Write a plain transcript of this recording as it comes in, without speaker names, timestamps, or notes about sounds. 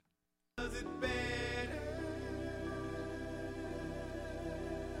it better.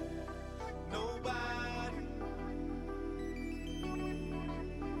 Nobody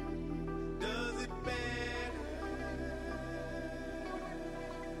does it better.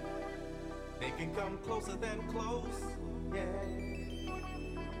 They can come closer than close, yeah.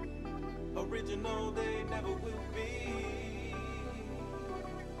 Original they never will be.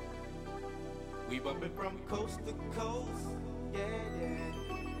 We bumpin' from coast to coast, yeah, yeah.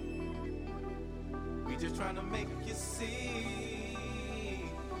 We just tryna make you see.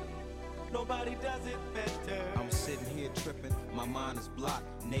 Nobody does it better. I'm sitting here tripping, my mind is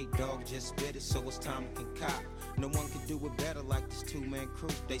blocked. Nate Dogg just spit it, so it's time to concoct. No one can do it better like this two-man crew.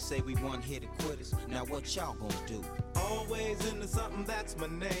 They say we one here to quitters. Now what y'all gonna do? Always into something, that's my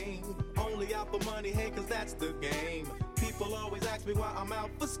name. Only out for money, hey, cause that's the game. People always ask me why I'm out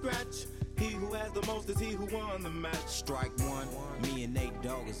for scratch. He who has the most is he who won the match. Strike one, me and Nate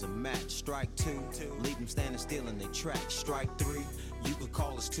Dogg is a match. Strike two, leave them standing still in their track. Strike three, you could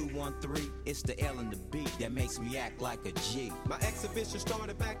call us 213. It's the L and the B that makes me act like a G. My exhibition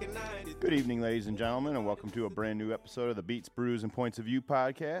started back in 90. Good evening, ladies and gentlemen, and welcome to a brand new episode of the Beats, Brews, and Points of View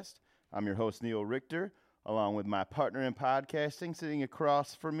podcast. I'm your host, Neil Richter, along with my partner in podcasting, sitting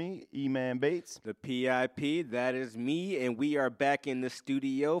across from me, E-Man Bates. The PIP, that is me, and we are back in the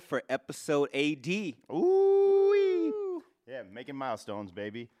studio for episode AD. Ooh! Yeah, making milestones,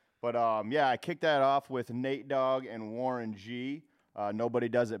 baby. But, I kicked that off with Nate Dogg and Warren G. Nobody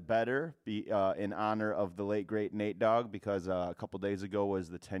does it better, in honor of the late, great Nate Dogg, because a couple days ago was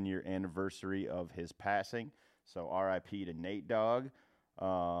the 10-year anniversary of his passing. So R.I.P. to Nate Dogg.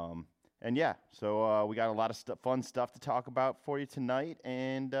 So we got a lot of fun stuff to talk about for you tonight,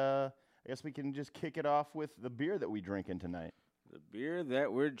 and I guess we can just kick it off with the beer that we drinking tonight. The beer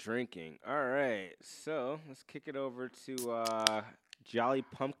that we're drinking. All right, so let's kick it over to Jolly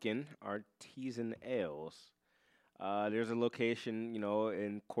Pumpkin Artisan Ales. There's a location, in not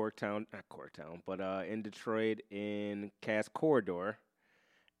Corktown, but in Detroit in Cass Corridor.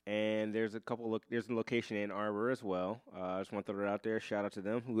 And there's there's a location in Ann Arbor as well. I just want to throw it out there. Shout out to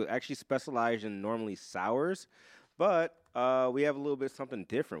them, who actually specialize in normally sours. But we have a little bit something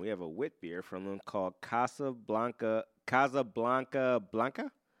different. We have a wit beer from them called Casabaza Blanca. That's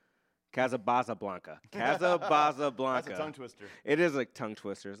a tongue twister. It is a tongue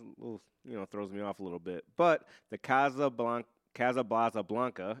twister. It's a little, throws me off a little bit. But the Casabaza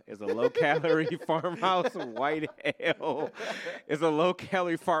Blanca is a low-calorie farmhouse white ale. It's a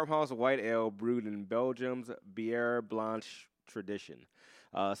low-calorie farmhouse white ale brewed in Belgium's Bière Blanche tradition.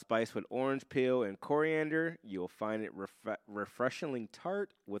 Spiced with orange peel and coriander, you'll find it refreshingly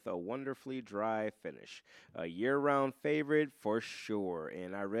tart with a wonderfully dry finish. A year-round favorite for sure.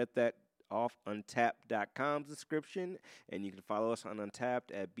 And I read that off Untappd.com's description, and you can follow us on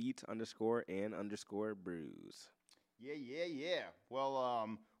Untappd at beats_and_brews. Yeah.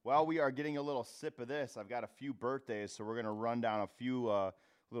 Well, while we are getting a little sip of this, I've got a few birthdays, so we're going to run down a few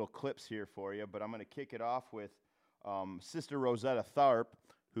little clips here for you. But I'm going to kick it off with Sister Rosetta Tharpe,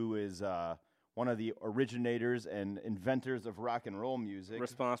 who is one of the originators and inventors of rock and roll music.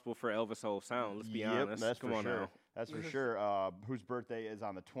 Responsible for Elvis' whole sound, let's be honest. That's Come for on sure. now. That's for sure. Whose birthday is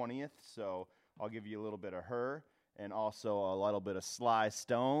on the 20th, so I'll give you a little bit of her, and also a little bit of Sly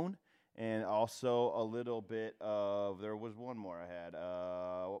Stone, and also a little bit of, there was one more I had,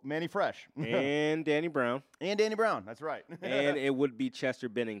 Manny Fresh. And Danny Brown. That's right. And it would be Chester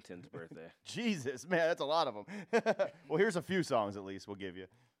Bennington's birthday. Jesus, man, that's a lot of them. Well, here's a few songs at least we'll give you.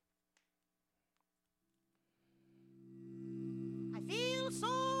 I feel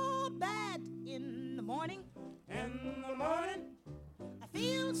so bad in the morning. I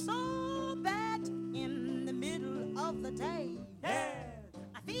feel so bad in the middle of the day. I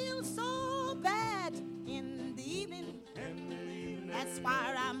feel so bad in the evening. That's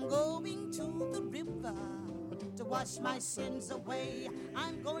why I'm going to the river to wash my sins away.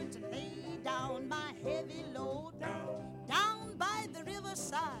 I'm going to lay down my heavy load down by the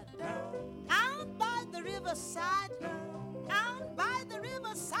riverside. Down by the riverside. Down by the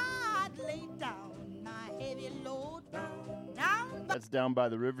riverside. Lay down my heavy load down. That's Down by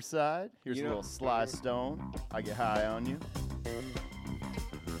the Riverside. Here's a little Sly Stone. I Get High on You.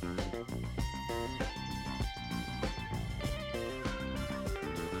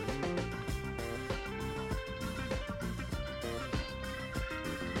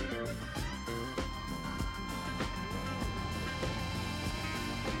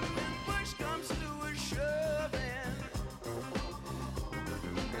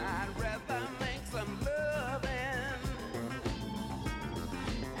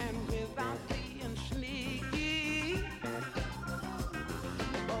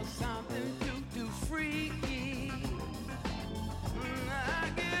 Something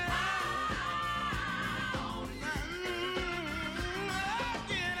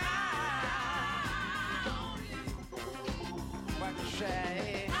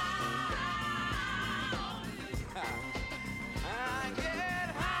say. I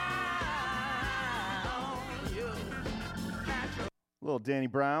get high on you. Little Danny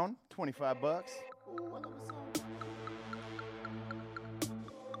Brown, $25. Ooh, I love this song.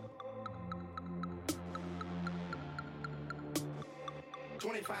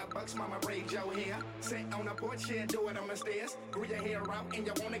 25 bucks, mama, braid your hair. Sit on the porch, yeah, do it on the stairs. Grew your hair out and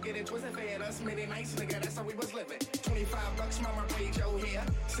you wanna get it twisted. Fed us many nights, nigga, that's how we was living. 25 bucks, mama, braid your hair.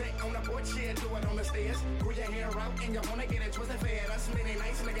 Sit on the porch, yeah, do it on the stairs. Grew your hair out and you wanna get it twisted. Fed us many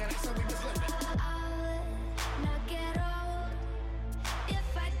nights, nigga, that's how we was living. I'll not get old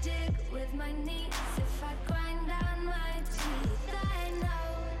if I dig with my knees, if I grind down my teeth. I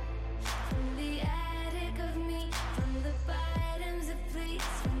know from the attic of me, from the bottoms of please,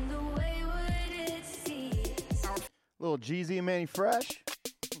 from the wayward it seems. Little Jeezy and Manny Fresh.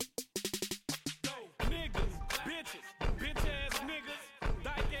 Niggas, bitches, bitch ass niggas,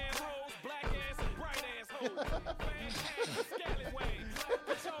 dyke ass hoes, black ass and bright ass hoes, fan ass scallywags.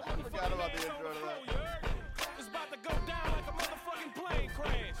 Put your Forgot about the motherfucking ass intro on to the that. floor, you heard? It's about to go down like a motherfucking plane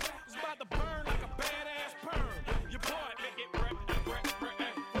crash. It's about to burn like a badass perm. Your boy make it fresh.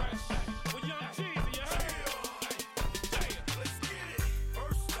 With Young Jeezy, you heard? Let's get it.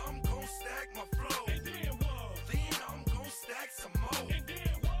 First, I'm gon' stack my flow. And then what? Then I'm gon' stack some more. And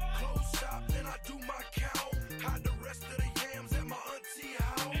then what? Close shop, then I do my count. Hide the rest of the yams at my auntie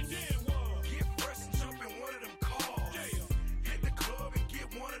house. And then what? Get fresh and jump in one of them cars. Hit the club and get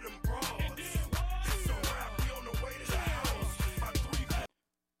one of them bras. And then what? It's a wrap, we on the way to the house. My 3 I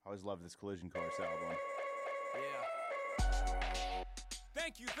always love this Collision Course album.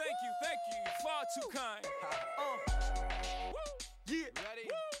 Thank you, far too kind. Yeah. Ready?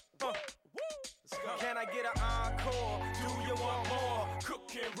 Let's go. Can I get an encore? Do you want more?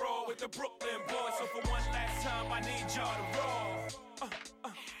 Cook and roll with the Brooklyn boys. So for one last time, I need y'all to roll.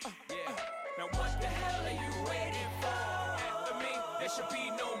 Now what the hell are you waiting for? After me, there should be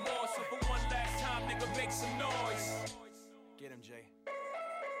no more. So for one last time, nigga, make some noise. Get him, Jay.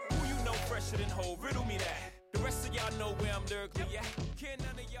 Who you know fresher than Ho? Riddle me that. The rest of y'all know where I'm lyrically at. Can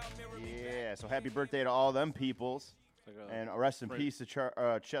none of y'all mirror me back? Yeah, so happy birthday to all them peoples. Like And rest in peace to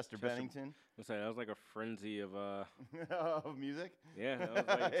Chester Bennington. I'm saying that was like a frenzy of Of music? yeah, that was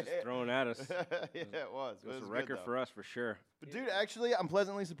like just thrown at us. Yeah, it was. It was a good, record though. for us for sure. But dude, actually, I'm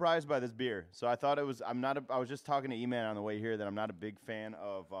pleasantly surprised by this beer. So I thought it was. I was just talking to E-Man on the way here that I'm not a big fan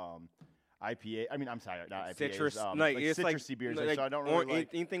of IPA. I mean, I'm sorry, not IPAs. Citrus, like it's citrusy beers. So I don't really like.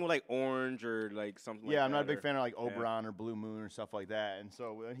 anything with like orange or like something. Yeah, like I'm that, not a big or- fan of like yeah. Oberon or Blue Moon or stuff like that. And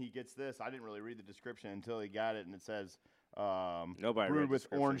so when he gets this, I didn't really read the description until he got it, and it says Nobody read brewed the with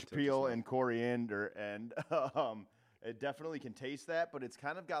description orange until just peel now. and coriander, and it definitely can taste that, but it's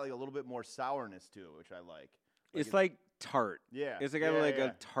kind of got like a little bit more sourness to it, which I like. It's like tart. Yeah, It's like yeah, like yeah.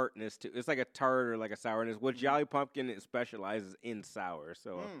 a tartness to. It's like a tart or like a sourness. Which Jolly Pumpkin it specializes in sour.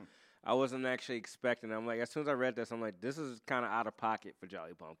 So I wasn't actually expecting. I'm like, as soon as I read this, I'm like, this is kind of out of pocket for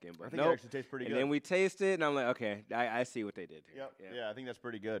Jolly Pumpkin. But I think it nope. actually tastes pretty and good. then we taste it, and I'm like, okay, I see what they did here. Yep. Yeah, I think that's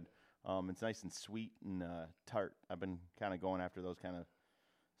pretty good. It's nice and sweet and tart. I've been kind of going after those kind of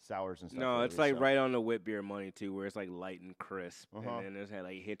sours and stuff. No, lately, it's like so. right on the wit beer money too, where it's like light and crisp, Uh-huh. and then it's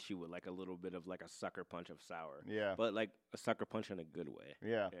like hits you with like a little bit of like a sucker punch of sour. Yeah. but like a sucker punch in a good way.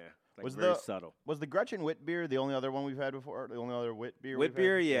 Yeah. yeah, like Was very the- subtle. Was the Gretchen Wit beer the only other one we've had before? The only other wit beer? Wit we've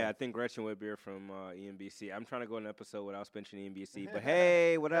beer, had? yeah, I think Gretchen Wit beer from EMBC. I'm trying to go an episode without mentioning EMBC, but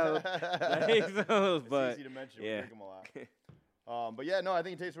hey, what up? It's but easy to mention. yeah. We drink 'em a lot. But yeah, no, I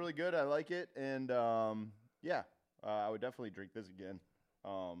think it tastes really good. I like it, and yeah, I would definitely drink this again.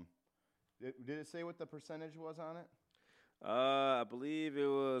 Did it say what the percentage was on it? I believe it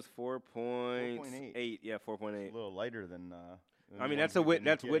was 4.8. 4.8. Yeah, 4.8. A little lighter than. I mean, the that's ones a we've wit. been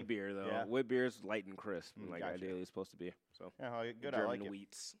That's getting. wit beer though. Yeah. Wit beer is light and crisp, like gotcha. ideally it's supposed to be. So Yeah, good. I German like it.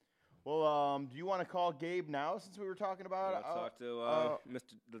 wheats. Well, do you want to call Gabe now since we were talking about Talk to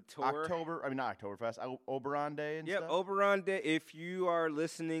Mr. Latour. not Oktoberfest, Oberon Day and Yep, stuff? Oberon Day. If you are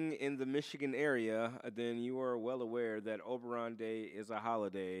listening in the Michigan area, then you are well aware that Oberon Day is a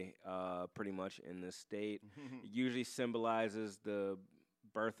holiday, pretty much in this state. It usually symbolizes the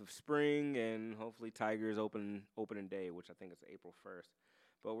birth of spring and hopefully Tiger's opening day, which I think is April 1st.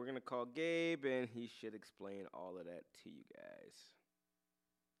 But we're gonna call Gabe, and he should explain all of that to you guys.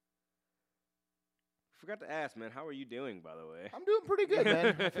 Forgot to ask, man. How are you doing, by the way? I'm doing pretty good,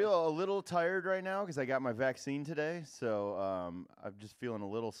 man. I feel a little tired right now because I got my vaccine today, so I'm just feeling a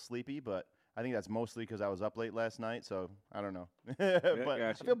little sleepy. But I think that's mostly because I was up late last night, so I don't know. But I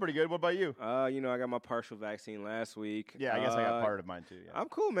gotcha. feel pretty good. What about you? You know, I got my partial vaccine last week. Yeah, I guess I got part of mine too. Yeah. I'm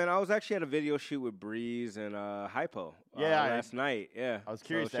cool, man. I was actually at a video shoot with Breeze and Hypo last night. Yeah, I was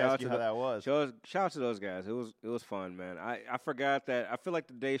curious to shout out ask you how that was. Shout out to those guys. It was fun, man. I forgot that. I feel like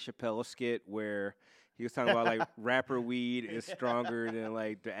the Dave Chappelle skit where he was talking about like rapper weed is stronger than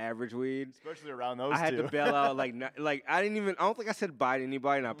like the average weed. Especially around those I had two. to bail out like I don't think I said bye to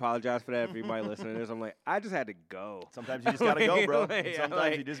anybody, and I apologize for that if anybody listening to this. I'm like, I just had to go. Sometimes you just gotta go, bro. Like,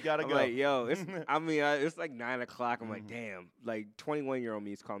 Sometimes you just gotta I'm go. like, yo, it's it's like 9 o'clock. I'm like, damn, like 21-year-old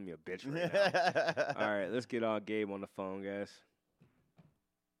me is calling me a bitch right now. All right, let's get Gabe on the phone, guys.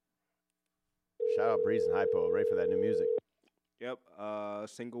 Shout out Breeze and Hypo. Ready for that new music? Yep.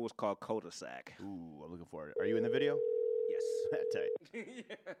 Single was called Cul-de-sac. Ooh, I'm looking for it. Are you in the video? Yes. Tight.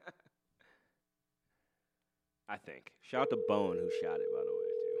 I think. Shout out to Bone who shot it, by the way,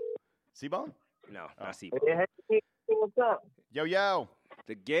 too. C-Bone? No, not C-Bone. Hey, what's up? Yo.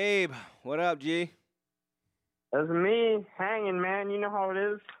 The Gabe. What up, G? That's me hanging, man. You know how it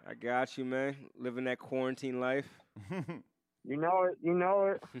is. I got you, man. Living that quarantine life. You know it. You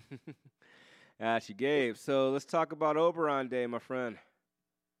know it. Got you, Gabe. So let's talk about Oberon Day, my friend.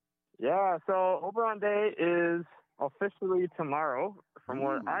 Yeah, so Oberon Day is officially tomorrow, from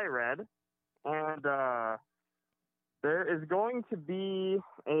what I read. And there is going to be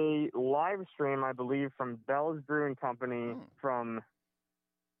a live stream, I believe, from Bell's Brewing Company from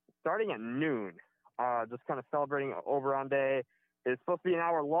starting at noon. Just kind of celebrating Oberon Day. It's supposed to be an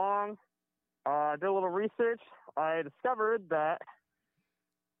hour long. I did a little research. I discovered that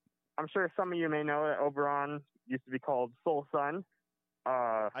I'm sure some of you may know that Oberon used to be called Soul Sun.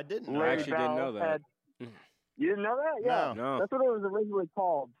 I didn't know. I actually didn't know that. You didn't know that? Yeah. No. That's what it was originally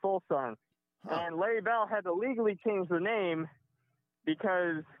called, Soul Sun. Huh. And Larry Bell had to legally change the name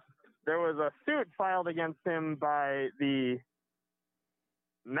because there was a suit filed against him by the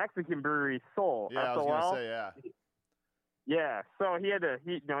Mexican brewery Sol. Yeah, I was going to say, yeah. Yeah, so he had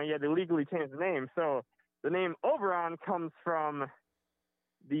to legally change the name. So the name Oberon comes from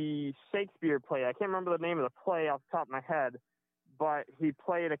the Shakespeare play. I can't remember the name of the play off the top of my head, but he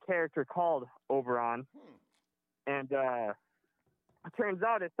played a character called Oberon. And it turns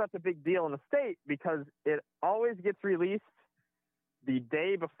out it's such a big deal in the state because it always gets released the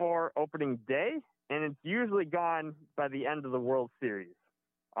day before opening day, and it's usually gone by the end of the World Series.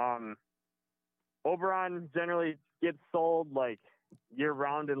 Oberon generally gets sold like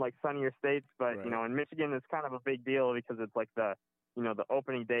year-round in like sunnier states, but Right. you know, in Michigan it's kind of a big deal because it's like the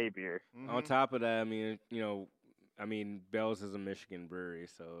opening day beer. On top of that, I mean, Bell's is a Michigan brewery,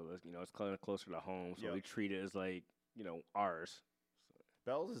 so it's kind of closer to home. So Yep. we treat it as like ours.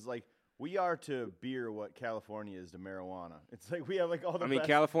 Bell's is like, we are to beer what California is to marijuana. It's like we have like all the I mean, best-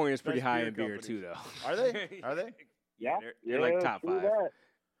 California's pretty best high beer in beer companies. too, though. Are they? Are they? Yeah, they're like top true 5. that.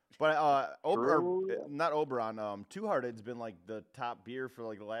 But True. not Oberon. Two Hearted's been like the top beer for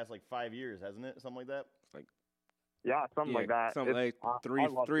like the last like 5 years, hasn't it? Something like that. Yeah, something like that. Something like I three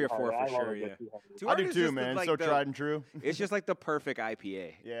love or Two four Hearted. for I love sure. a Yeah, good Two Hearted. Two I do Hearted is too, just man. like So the- tried and true. It's just like the perfect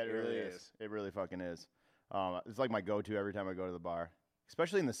IPA. Yeah, it really is. It really fucking is. It's like my go-to every time I go to the bar,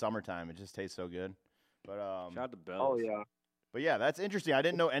 especially in the summertime. It just tastes so good. But Shout out to Bell's. Oh yeah. But yeah, that's interesting. I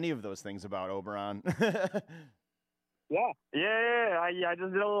didn't know any of those things about Oberon. Yeah. I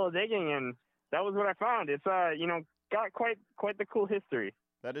just did a little digging, and that was what I found. It's got quite the cool history.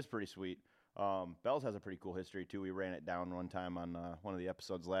 That is pretty sweet. Bell's has a pretty cool history too. We ran it down one time on one of the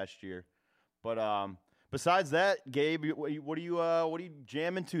episodes last year. But besides that, Gabe, what are you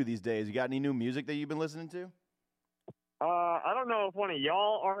jamming to these days? You got any new music that you've been listening to? I don't know if one of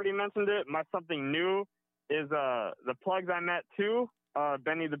y'all already mentioned it. My something new is the plugs I met too.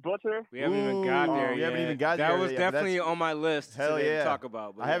 Benny the Butcher. We haven't even got there we yet. haven't even got that there was yet, but definitely that's- on my list Hell today yeah. to talk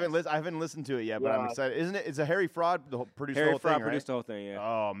about. But I haven't listened to it yet, but I'm Yeah. excited. Isn't it? It's a Harry Fraud produced the Harry whole Fraud thing, right? produced the whole thing, yeah.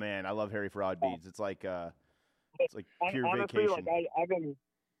 Oh man, I love Harry Fraud beats. It's like pure Honestly, vacation. like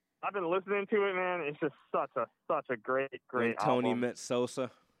I've been listening to it, man. It's just such a great When Tony album. met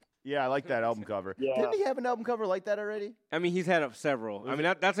Sosa. Yeah, I like that album cover. Yeah. Didn't he have an album cover like that already? I mean, he's had several. I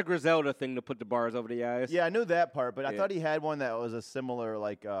mean, that's a Griselda thing to put the bars over the eyes. Yeah, I knew that part, but I Yeah. thought he had one that was a similar,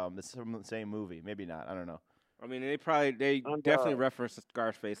 like the same movie. Maybe not. I don't know. I mean, they And, definitely reference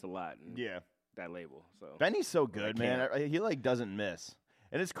Scarface a lot. In Yeah, that label. So Benny's so good, man. He like doesn't miss.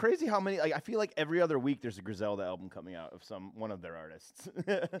 And it's crazy how many. Like, I feel like every other week there's a Griselda album coming out of one of their artists.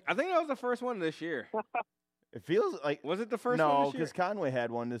 I think that was the first one this year. It feels like Was it the first one no, this year? because Conway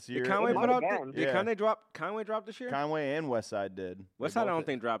had one this year. Did Conway It put might out? have been. Did Yeah. Conway drop this year? Conway and Westside did. Westside, They I both don't did.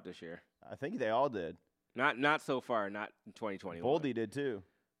 think dropped this year. I think they all did. Not so far. Not in 2021. Boldy did too.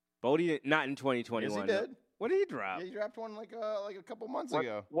 Bodie, not in 2021. Yes, he did. What did he drop? Yeah, he dropped one like a couple months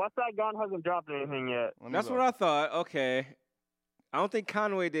ago. What's That Gun hasn't dropped anything yet. That's what I thought. Okay. I don't think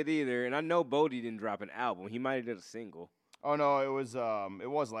Conway did either, and I know Bodie didn't drop an album. He might have did a single. Oh no, it was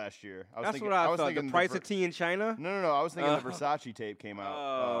last year. That's what I thought. The Price of Tea in China? No. I was thinking the Versace tape came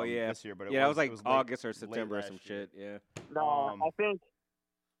out. This year, but it was like late August or September or some shit. Yeah. No,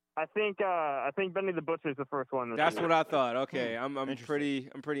 I think Benny the Butcher's the first one. That's what I thought. Okay, I'm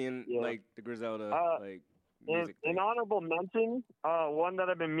pretty in like the Griselda like music. An honorable mention, one that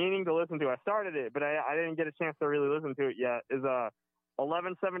I've been meaning to listen to. I started it, but I didn't get a chance to really listen to it yet. Is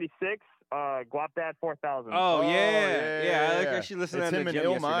 1176 Guap 4000. Oh yeah. I actually listened to that. It's him in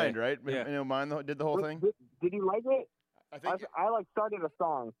Ill Mind, right? Yeah. In Ill Mind did the whole thing. Did you like it? I think I like started a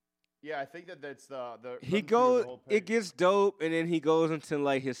song. Yeah, I think that's the he goes. It gets dope, and then he goes into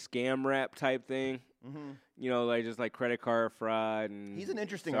like his scam rap type thing. Mm-hmm. You know, like just like credit card fraud, and he's an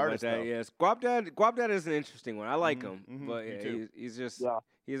interesting stuff artist. Like that. Though. Yes, Guap Dad is an interesting one. I like him, but yeah, he's just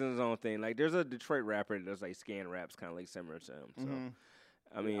he's in his own thing. Like there's a Detroit rapper that does like scan raps, kind of like similar to him. So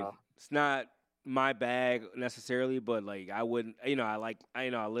I mean, it's not my bag necessarily, but like I wouldn't.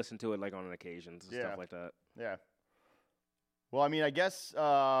 I listen to it like on occasions and stuff like that. Yeah. Well, I mean, I guess, do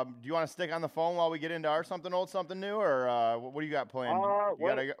you want to stick on the phone while we get into our something old, something new, or what do you got planned?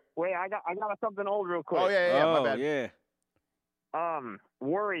 Wait, I got something old real quick. Oh, yeah, my bad. Yeah.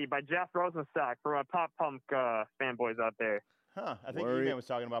 Worry by Jeff Rosenstock for our pop punk fanboys out there. Huh, I think E-Man was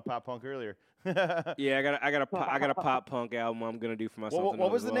talking about pop punk earlier. Yeah, I got a pop punk album I'm going to do for myself. What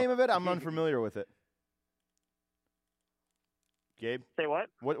was the name of it? I'm unfamiliar with it. Gabe? Say what?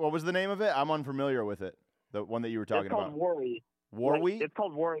 What was the name of it? I'm unfamiliar with it. The one that you were talking about. It's called Worry. Worry? It's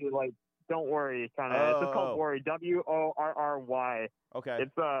called Worry, like don't worry, kind of. It's just called Worry. WORRY. Okay.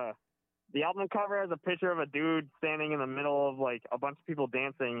 It's the album cover has a picture of a dude standing in the middle of like a bunch of people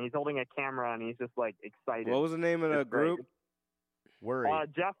dancing. He's holding a camera and he's just like excited. What was the name of the group? Worry.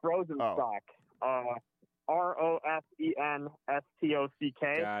 Jeff Rosenstock. ROSENSTOCK.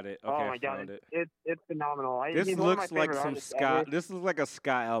 Got it. Okay, oh my god, it's phenomenal. This looks like some ska. This looks like a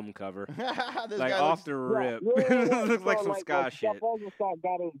ska album cover. Like off the rip. This looks like some ska shit. Jeff Rosenstock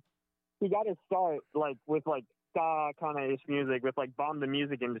got his start like with like ska kind of ish music with like Bomb the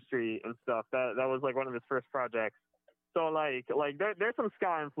Music Industry and stuff. That was like one of his first projects. So like there's some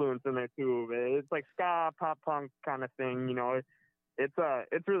ska influence in there too. It's like ska pop punk kind of thing. You know, it's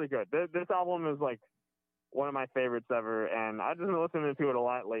really good. This album is like one of my favorites ever, and I've just been listening to it a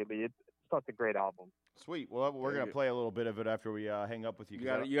lot lately. It's such a great album. Sweet. Well, we're gonna play a little bit of it after we hang up with you.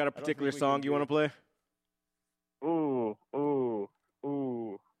 You got a particular song you want to play? Ooh.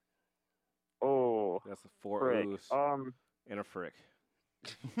 That's a four frick. oohs and a frick.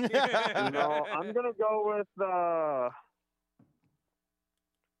 No, I'm gonna go with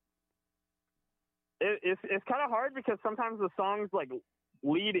It's kind of hard because sometimes the songs like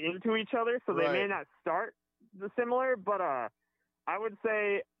lead into each other, so they may not start similar. But I would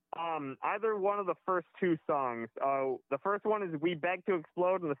say either one of the first two songs. The first one is "We Beg to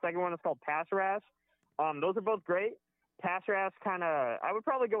Explode," and the second one is called "Pass Rash." Those are both great. Pass Rash I would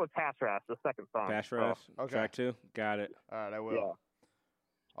probably go with Pass Rash, the second song. Pass Rash, track 2. Got it. All right, I will. Yeah.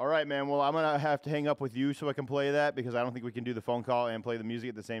 All right, man. Well, I'm gonna have to hang up with you so I can play that because I don't think we can do the phone call and play the music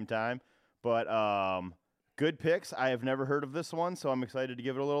at the same time. But good picks. I have never heard of this one, so I'm excited to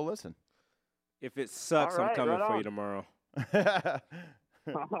give it a little listen. If it sucks, I'm coming for you tomorrow. Hell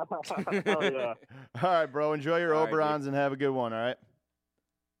yeah. All right, bro. Enjoy your Oberons and have a good one, all right?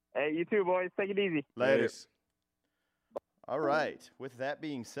 Hey, you too, boys. Take it easy. Later. All right. With that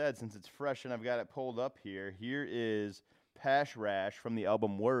being said, since it's fresh and I've got it pulled up here, here is Pass Rash from the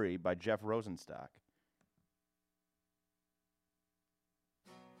album Worry by Jeff Rosenstock.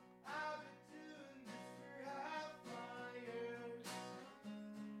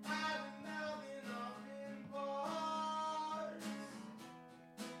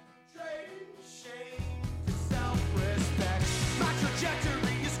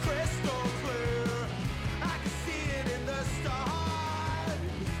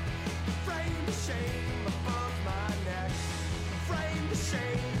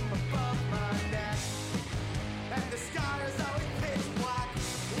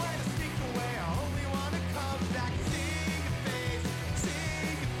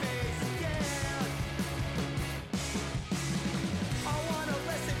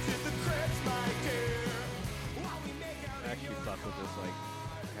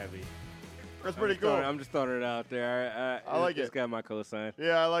 That's pretty cool. I'm just throwing it out there. I like it. It's got my cosign.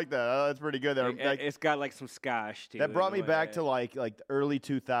 Yeah, I like that. That's pretty good. It's got like some skosh too. That brought me back to like the early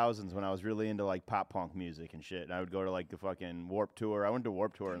 2000s when I was really into like pop punk music and shit. And I would go to like the fucking Warped Tour. I went to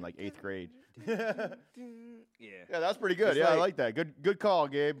Warped Tour in like 8th grade. Yeah, that's pretty good. It's Yeah, I like- like that. Good call,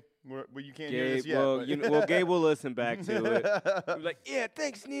 Gabe. Well, you can't hear this Gabe, yet. well, but- Gabe will listen back to it. He'll be like, yeah,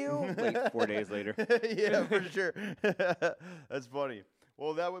 thanks, Neil. Like 4 days later. Yeah, for sure. That's funny.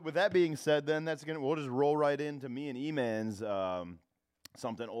 Well, with that being said, then we'll just roll right into me and E-Man's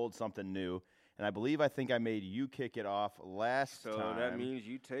something old, something new. And I think I made you kick it off last time. So that means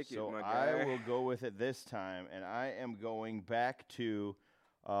you take it, my So guy. I will go with it this time, and I am going back to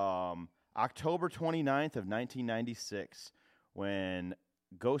October 29th of 1996 when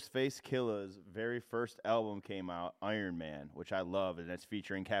Ghostface Killah's very first album came out, Iron Man, which I love, and it's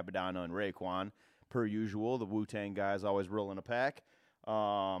featuring Capadonna and Raekwon. Per usual, the Wu-Tang guys always rolling a pack.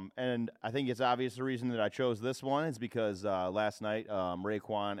 And I think it's obvious the reason that I chose this one is because last night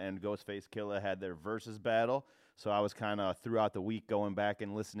Raekwon and Ghostface Killah had their versus battle. So I was kind of throughout the week going back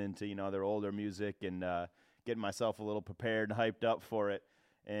and listening to their older music and getting myself a little prepared and hyped up for it.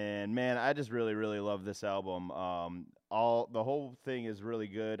 And man, I just really, really love this album. The whole thing is really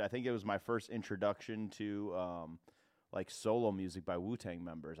good. I think it was my first introduction to like solo music by Wu-Tang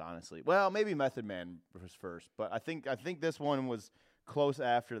members, honestly. Well, maybe Method Man was first, but I think this one was close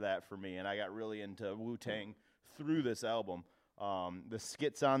after that for me, and I got really into Wu-Tang through this album. The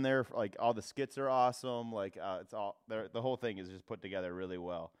skits on there, like all the skits are awesome. Like the whole thing is just put together really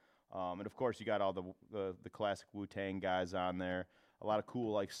well. And of course, you got all the classic Wu-Tang guys on there. A lot of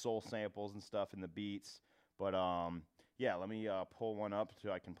cool like soul samples and stuff in the beats. But yeah, let me pull one up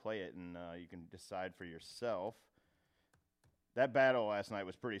so I can play it, and you can decide for yourself. That battle last night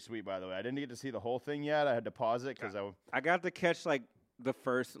was pretty sweet, by the way. I didn't get to see the whole thing yet. I had to pause it because I got to catch like the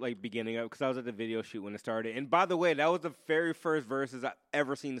first like beginning of because I was at the video shoot when it started. And by the way, that was the very first verses I've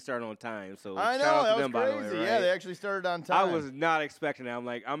ever seen to start on time. So I know, shout out that to was them, crazy. by the way, right? Yeah, they actually started on time. I was not expecting that. I'm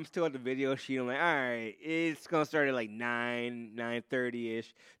like, I'm still at the video shoot. I'm like, all right, it's gonna start at like 9:30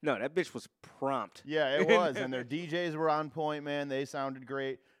 ish. No, that bitch was prompt. Yeah, it was, and their DJs were on point, man. They sounded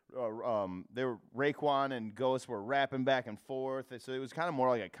great. They were Raekwon and Ghost were rapping back and forth, so it was kind of more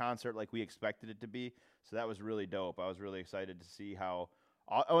like a concert, like we expected it to be. So that was really dope. I was really excited to see how.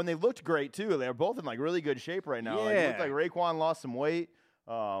 Oh, and they looked great too. They were both in like really good shape right now. Like, it looked like Raekwon lost some weight.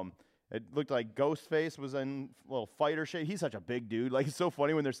 It looked like Ghostface was in a little fighter shape. He's such a big dude. Like, it's so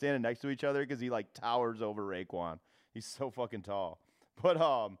funny when they're standing next to each other because he like towers over Raekwon. He's so fucking tall. But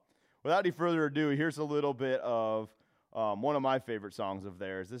without any further ado, here's a little bit of one of my favorite songs of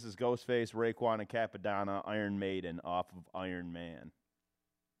theirs. This is Ghostface, Raekwon, and Capadonna, Iron Maiden, off of Iron Man.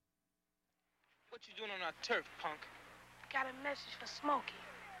 What you doing on our turf, punk? Got a message for Smokey.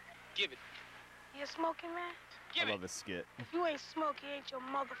 Give it. You a Smokey, man? I love this skit. If you ain't Smokey, ain't your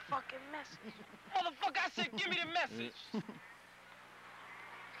motherfucking message. Motherfucker, I said give me the message.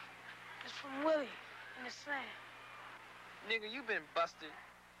 It's from Willie in the slam. Nigga, you been busted.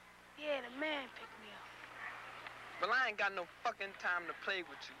 Yeah, the man picked me up. But I ain't got no fucking time to play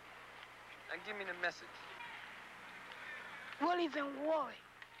with you. Now give me the message. Willie's in Warwick,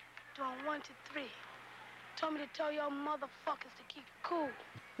 doing 1 to 3. Told me to tell y'all motherfuckers to keep cool.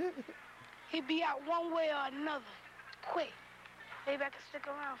 He'd be out one way or another, quick. Maybe I can stick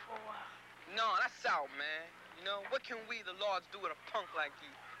around for a while. No, that's out, man. You know, what can we, the lords, do with a punk like you?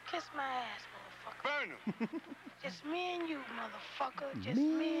 Kiss my ass, motherfucker. Burn him. Just me and you, motherfucker. Just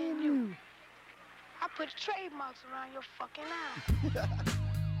me and you. I put trademarks around your fucking eye.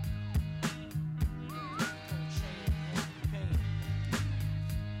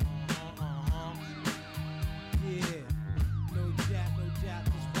 Yeah, no doubt,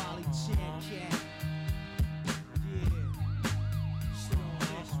 this Wally Chan cat. Yeah, sit on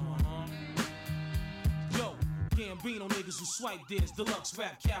this one. Yo, Gambino niggas who swipe this, deluxe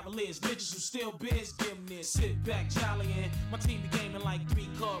rap cavaliers, niggas who steal biz, give them this. Sit back, jollying. My team be gaming like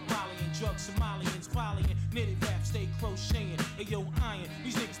 3-card rallying, drugs, Somalians, polying, knitted rap, stay crocheting. Hey yo, iron,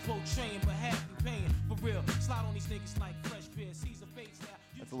 these niggas portraying, but half be paying. For real, slide on these niggas like fresh beer, Caesar face now.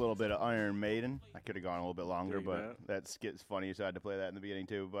 That's a little bit of Iron Maiden. I could have gone a little bit longer, but that skit's funny, so I had to play that in the beginning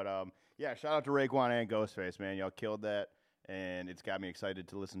too. But yeah, shout out to Raekwon and Ghostface, man. Y'all killed that, and it's got me excited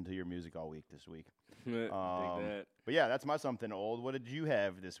to listen to your music all week this week. But yeah, that's my something old. What did you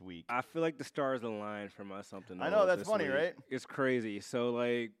have this week? I feel like the stars aligned for my something old. I know, that's this funny, week. right? It's crazy. So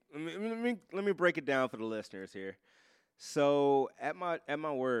like, let me break it down for the listeners here. So at my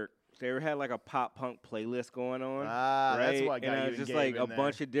work, they had like a pop punk playlist going on. Ah, right? that's why I got and you it and was just Gabe like in a there.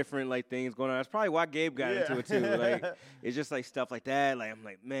 bunch of different like things going on. That's probably why Gabe got into it too. Like it's just like stuff like that. Like I'm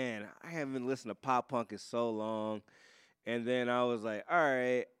like, man, I haven't listened to pop punk in so long. And then I was like, all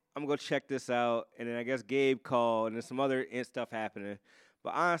right, I'm gonna go check this out. And then I guess Gabe called, and there's some other stuff happening.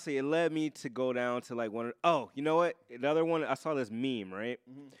 But honestly, it led me to go down to like you know what? The other one, I saw this meme, right?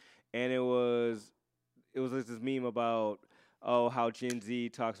 And it was like this meme about how Gen Z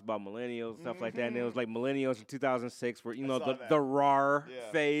talks about millennials and stuff like that. And it was like millennials in 2006 were, you know, the RAR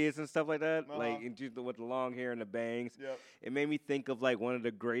phase and stuff like that. Like and just with the long hair and the bangs. Yep. It made me think of like one of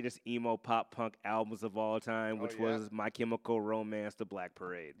the greatest emo pop punk albums of all time, which was My Chemical Romance, The Black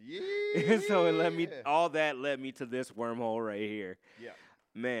Parade. And so all that led me to this wormhole right here. Yeah.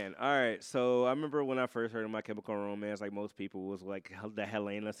 Man, all right. So I remember when I first heard of My Chemical Romance, like most people, was like the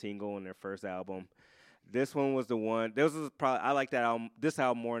Helena single on their first album. This one was the one. This was probably I like that album. This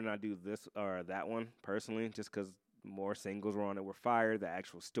album more than I do this or that one personally, just because more singles were on it were fire. The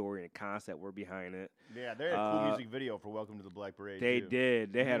actual story and concept were behind it. Yeah, they had a cool music video for Welcome to the Black Parade. They too.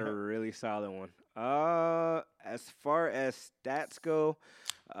 did. They had a really solid one. As far as stats go,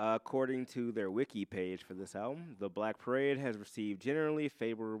 according to their wiki page for this album, The Black Parade has received generally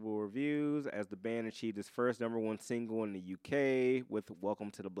favorable reviews as the band achieved its first #1 single in the UK with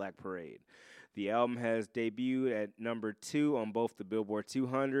Welcome to the Black Parade. The album has debuted at #2 on both the Billboard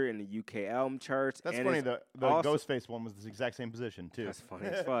 200 and the UK album charts. That's and funny. it's The also- Ghostface one was the exact same position too. That's funny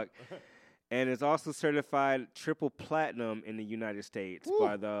as fuck. And it's also certified triple platinum in the United States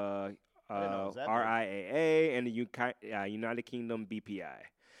by the RIAA and the United Kingdom BPI,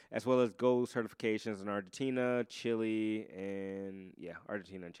 as well as gold certifications in Argentina, Chile, and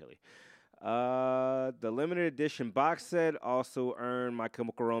Chile. The limited edition box set also earned My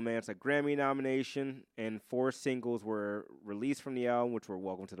Chemical Romance a Grammy nomination, and 4 singles were released from the album, which were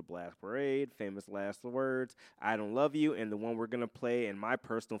Welcome to the Black Parade, Famous Last Words, I Don't Love You, and the one we're going to play, and my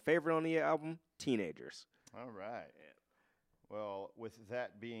personal favorite on the album, Teenagers. All right. Well, with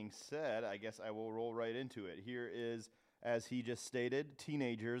that being said, I guess I will roll right into it. Here is, as he just stated,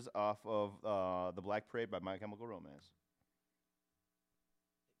 Teenagers off of The Black Parade by My Chemical Romance.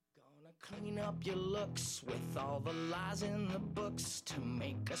 Clean up your looks with all the lies in the books to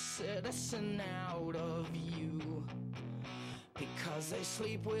make a citizen out of you. Because they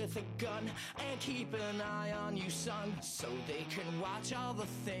sleep with a gun and keep an eye on you, son, so they can watch all the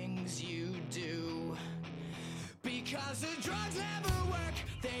things you do. Because the drugs never work,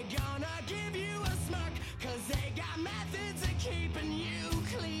 they gonna give you a smirk, cause they got methods of keeping you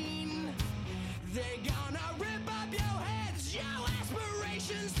clean. They gonna rip up your heads, your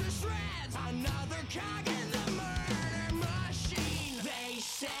aspirations to shreds. Another cog in the murder machine. They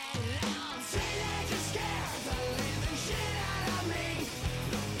said I'm teenagers scared the living shit out of me.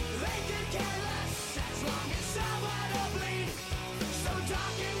 They could care less as long as someone will bleed. So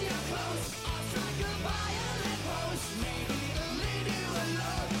darken your clothes or strike a violent pose. Maybe it'll lead you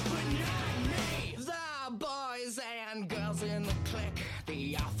alone when you're not me. The boys and girls in the clique,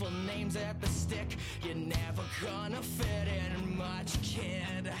 the awful names at the stick. You're never gonna fit in much,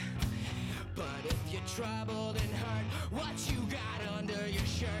 kid. But if you're troubled and hurt, what you got under your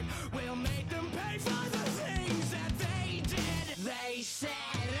shirt will make them pay for the things that they did. They said,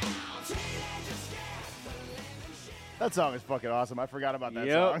 oh, teenagers scared the living shit. That song is fucking awesome. I forgot about that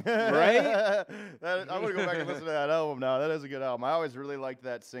Yep, song. right? I'm going to go back and listen to that album now. That is a good album. I always really liked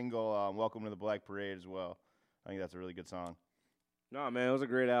that single, Welcome to the Black Parade, as well. I think that's a really good song. No, man, it was a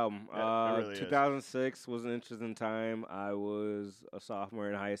great album. Yeah, it really is. 2006 was an interesting time. I was a sophomore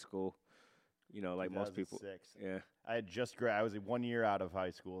in high school. You know, like most people. 2006. Yeah. I had just I was 1 year out of high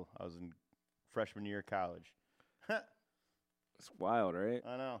school. I was in freshman year of college. It's wild, right?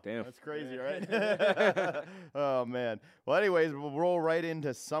 I know. Damn. That's crazy, right? Oh, man. Well, anyways, we'll roll right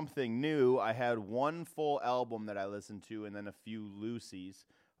into something new. I had one full album that I listened to and then a few loosies.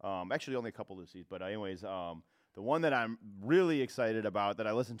 Actually, only a couple loosies. But anyways, the one that I'm really excited about that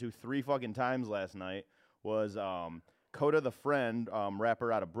I listened to 3 fucking times last night was Coda the Friend,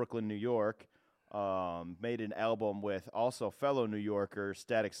 rapper out of Brooklyn, New York. Made an album with also fellow New Yorker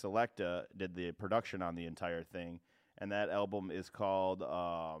Static Selecta, did the production on the entire thing. And that album is called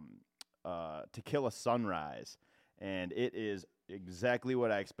To Kill a Sunrise. And it is exactly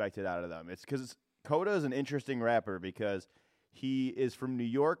what I expected out of them. It's because Coda is an interesting rapper because he is from New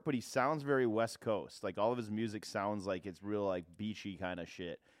York, but he sounds very West Coast. Like, all of his music sounds like it's real, like, beachy kind of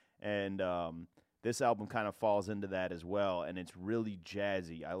shit. And this album kind of falls into that as well, and it's really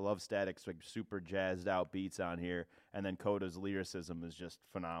jazzy. I love Static's like super jazzed out beats on here, and then Coda's lyricism is just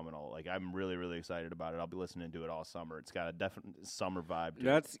phenomenal. Like I'm really, really excited about it. I'll be listening to it all summer. It's got a definite summer vibe to it.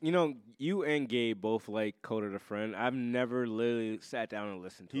 That's you and Gabe both like Coda the Friend. I've never literally sat down and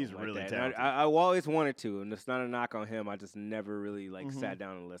listened to him. He's really that. talented. I always wanted to, and it's not a knock on him. I just never really sat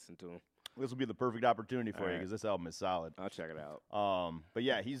down and listened to him. This will be the perfect opportunity for All you right. because this album is solid. I'll check it out. But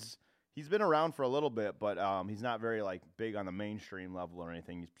yeah, he's been around for a little bit, but he's not very like big on the mainstream level or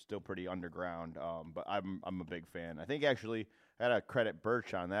anything. He's still pretty underground. But I'm a big fan. I think actually I gotta credit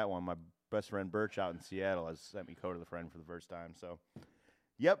Birch on that one. My best friend Birch out in Seattle has sent me Coda the Friend for the first time. So,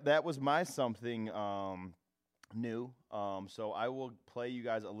 yep, that was my something new. So I will play you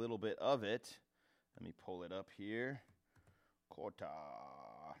guys a little bit of it. Let me pull it up here. Coda.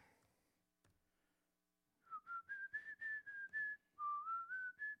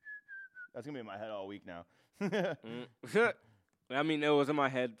 That's going to be in my head all week now. I mean, it was in my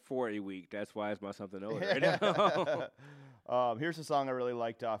head for a week. That's why it's my something over right now. Here's a song I really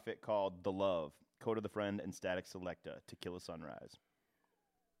liked off it called The Love. Coda the Friend and Static Selecta, Tequila Sunrise.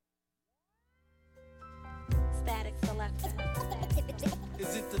 Static Selecta.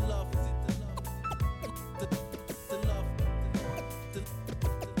 Is it the love? The love?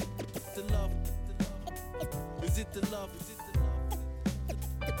 The love? Is it the love?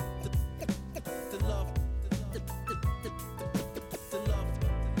 The love? The love?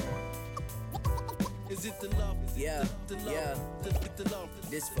 Is it the love? Yeah, The love? yeah. The love?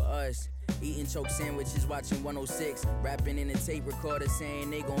 This for us. Eating choke sandwiches, watching 106. Rapping in a tape recorder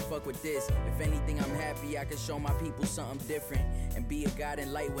saying they gon' fuck with this. If anything, I'm happy I can show my people something different. And be a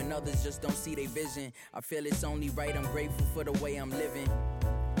guiding light when others just don't see their vision. I feel it's only right, I'm grateful for the way I'm living.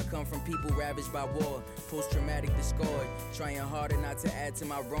 I come from people ravaged by war, post-traumatic discord. Trying harder not to add to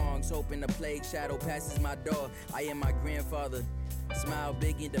my wrongs. Hoping the plague shadow passes my door. I am my grandfather. Smile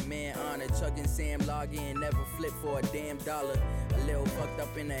big and demand honor. Chugging Sam Loggin, never flip for a damn dollar. A little fucked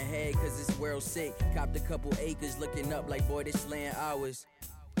up in the head cause this world sick. Copped a couple acres looking up like boy this land ours.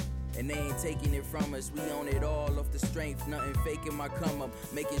 And they ain't taking it from us. We own it all off the strength. Nothing faking my come up.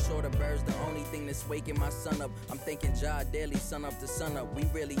 Making sure the birds the only thing that's waking my son up. I'm thinking Jah daily, sun up to sun up. We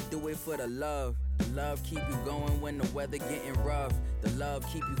really do it for the love. The love keep you going when the weather getting rough. The love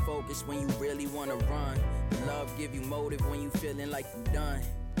keep you focused when you really wanna run. The love give you motive when you feeling like you done.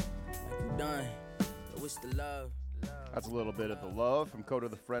 Like you done. So it's the love. That's a little bit of The Love from Coda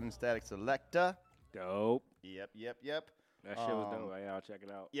the Friend and Static Selecta. Dope. Yep. That shit was dope. Yeah, I'll check it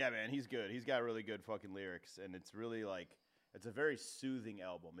out. Yeah, man, he's good. He's got really good fucking lyrics, and it's really like it's a very soothing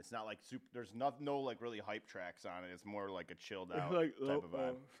album. It's not like super. There's no like really hype tracks on it. It's more like a chilled out type of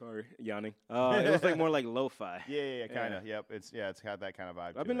vibe. Sorry, yawning. It was like more like lo-fi. Yeah, kind of. Yep. It's got that kind of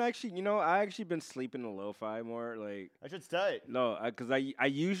vibe. I've been I actually been sleeping to lo-fi more. Like I should stay. No, because I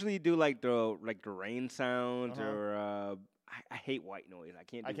usually do like the rain sounds or. I hate white noise. I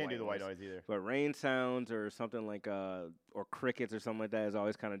can't do the white noise either. But rain sounds or something like or crickets or something like that is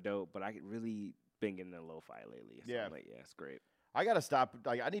always kind of dope. But I really been getting into lo-fi lately. So I'm like, yeah, it's great. I gotta stop.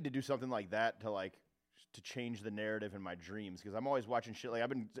 Like, I need to do something like that to change the narrative in my dreams because I'm always watching shit. Like I've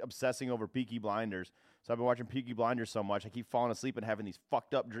been obsessing over Peaky Blinders, so I've been watching Peaky Blinders so much I keep falling asleep and having these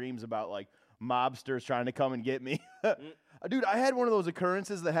fucked up dreams about like mobsters trying to come and get me. Dude, I had one of those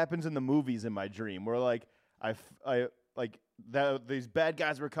occurrences that happens in the movies in my dream where like these bad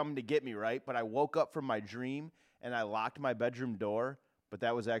guys were coming to get me, right? But I woke up from my dream and I locked my bedroom door. But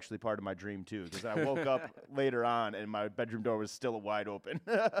that was actually part of my dream too, because I woke up later on and my bedroom door was still wide open.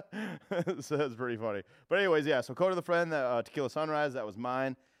 So that's pretty funny. But anyways, yeah. So Coda the Friend, Tequila Sunrise, that was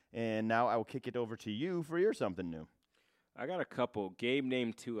mine. And now I will kick it over to you for your something new. I got a couple. Gabe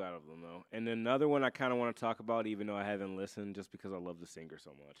named 2 out of them though, and another one I kind of want to talk about, even though I haven't listened, just because I love the singer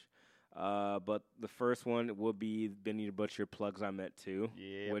so much. But the first one would be Benny the Butcher, Plugs I Met Too,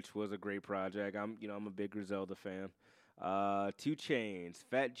 which was a great project. I'm a big Griselda fan. 2 Chainz,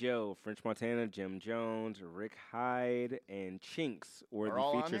 Fat Joe, French Montana, Jim Jones, Rick Hyde, and Chinks were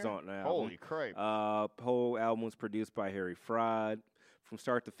the features on the album. Holy crap. Whole album was produced by Harry Fraud. From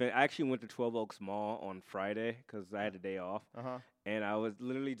start to finish. I actually went to 12 Oaks Mall on Friday because I had a day off. And I was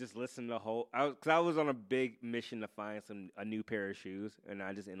literally just listening to the whole... Because I was on a big mission to find a new pair of shoes, and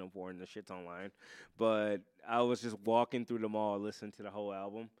I just ended up ordering the shits online. But I was just walking through the mall listening to the whole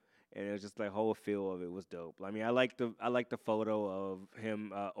album. And it was just like whole feel of it was dope. I mean, I like the photo of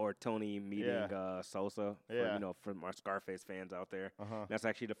him or Tony meeting Sosa. For, from our Scarface fans out there. That's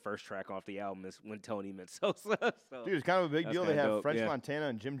actually the first track off the album is when Tony met Sosa. So dude, it's kind of a big deal. They have French Montana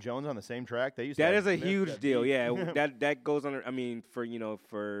and Jim Jones on the same track. They used that to is a huge deal. Yeah, that goes under. I mean, for your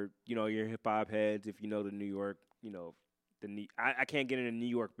hip hop heads, if you know the New York, I can't get into New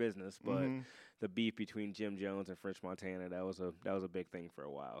York business, but the beef between Jim Jones and French Montana, that was a big thing for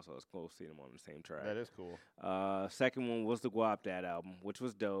a while. So it's cool seeing them on the same track. That is cool. Second one was the Guap Dad album, which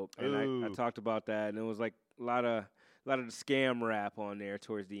was dope, and I talked about that, and it was like a lot of the scam rap on there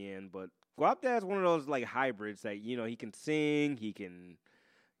towards the end. But Guap Dad's one of those like hybrids that he can sing, he can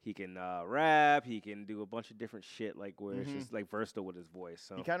rap, he can do a bunch of different shit like where it's just like versatile with his voice.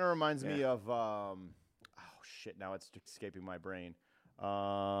 So he kind of reminds me of now it's escaping my brain.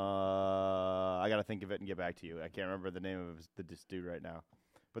 I gotta think of it and get back to you. I can't remember the name of this dude right now.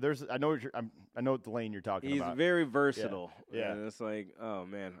 But I know the lane you're talking about. He's very versatile. Yeah. And it's like, oh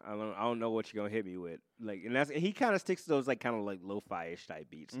man, I don't know what you're gonna hit me with. Like, and he kind of sticks to those like kind of like lo-fi-ish type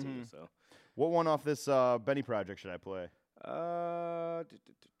beats too. So, what one off this Benny project should I play?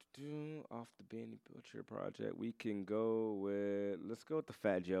 Off the Benny Butcher project, we can go with. Let's go with the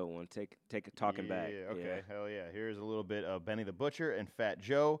Fat Joe one. Take a Talking Back. Okay. Yeah. Hell yeah. Here's a little bit of Benny the Butcher and Fat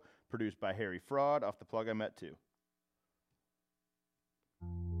Joe, produced by Harry Fraud off the Plug I Met Too.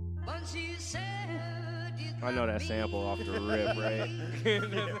 I know that sample off the rip, right?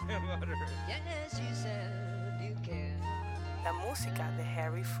 La música de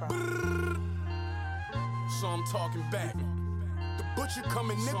Harry Fraud. So I'm talking back. The butcher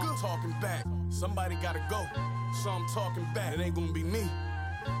coming, nigga. So I'm talking back. Somebody gotta go. So I'm talking back. It ain't gonna be me.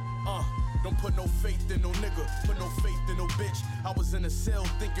 Don't put no faith in no nigga. Put no faith in no bitch. I was in a cell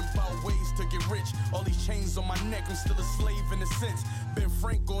thinking about ways to get rich. All these chains on my neck, I'm still a slave in a sense. Ben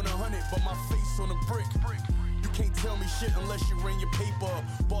Frank on 100, but my face on a brick. You can't tell me shit unless you ran your paper up.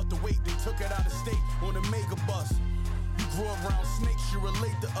 Bought the weight, then took it out of state on a mega bus. You grew up around snakes, you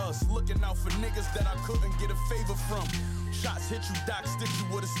relate to us. Looking out for niggas that I couldn't get a favor from. Shots hit you, Doc, stick you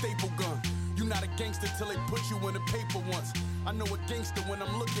with a staple gun. You not a gangster till they put you in the paper once. I know a gangster when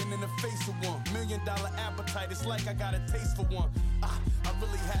I'm looking in the face of one. $1 million appetite, it's like I got a taste for one. I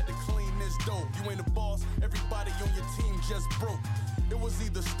really had to clean this dough. You ain't a boss, everybody on your team just broke. It was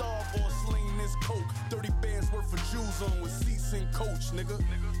either starve or sling this coke. 30 bands worth of jewels on with seats and coach, nigga.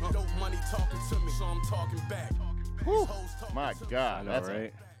 Dope money talking to me, so I'm talking back. Whew. My God, I know,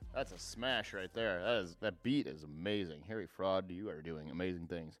 right? That's a smash right there. That beat is amazing. Harry Fraud, you are doing amazing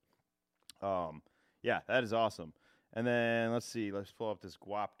things. Yeah, that is awesome. And then let's see, let's pull up this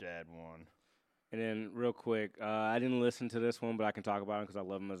Guap Dad one. And then real quick, I didn't listen to this one, but I can talk about him because I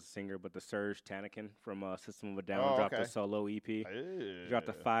love him as a singer. But the Serge Tankian from System of a Down dropped a solo EP. He dropped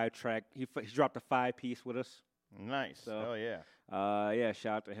a 5-track. He dropped a 5-piece with us. Nice. So, oh yeah. Yeah.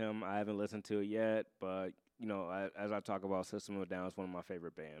 Shout out to him. I haven't listened to it yet, but as I talk about, System of a Down is one of my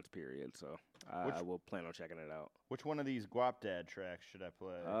favorite bands. Period. So I will plan on checking it out. Which one of these Guap Dad tracks should I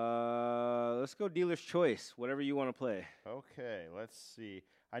play? Let's go Dealer's Choice. Whatever you want to play. Okay. Let's see.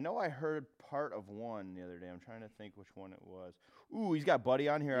 I know I heard part of one the other day. I'm trying to think which one it was. Ooh, he's got Buddy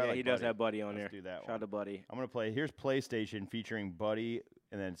on here. Yeah, I like he does have Buddy on there. Let's do that Shout one. out to Buddy. I'm going to play. Here's PlayStation featuring Buddy,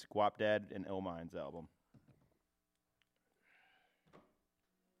 and then it's Guap Dad and Illmind's album.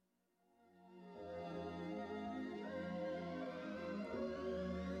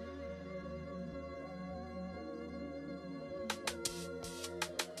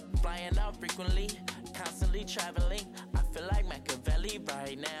 Flying out frequently, constantly traveling. I feel like Machiavelli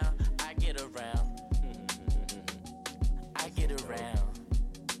right now. I get around. I get around.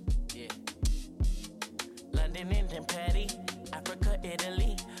 Yeah. London, Indian Patty, Africa,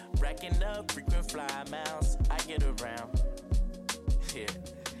 Italy. Racking up frequent fly miles. I get around. Yeah.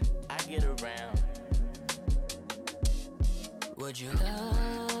 I get around. Would you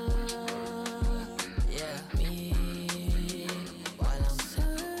love? Yeah. Me.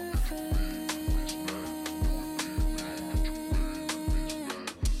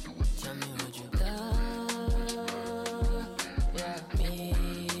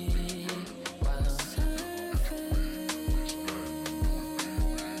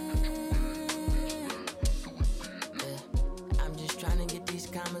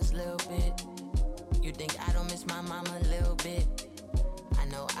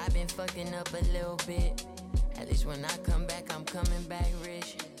 Fucking up a little bit. At least when I come back, I'm coming back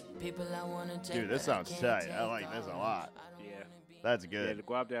rich. People I wanna take. Dude, this sounds tight. I like this a lot. Yeah. That's good. Yeah, the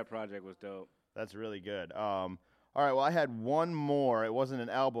Guap Dad project was dope. That's really good. All right, well, I had one more. It wasn't an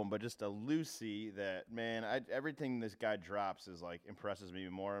album, but just a Lucy that, man, everything this guy drops is like impresses me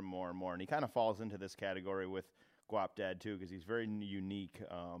more and more and more. And he kind of falls into this category with Guap Dad, too, because he's very unique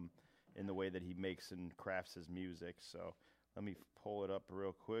in the way that he makes and crafts his music. So let me pull it up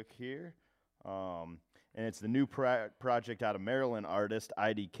real quick here. And it's the new project out of Maryland artist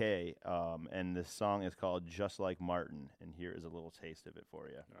IDK. And this song is called Just Like Martin. And here is a little taste of it for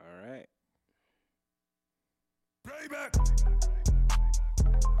you. All right. Playback.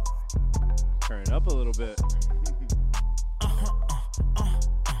 Turn it up a little bit.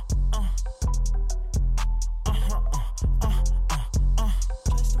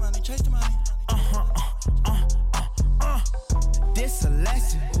 Chase the money. This a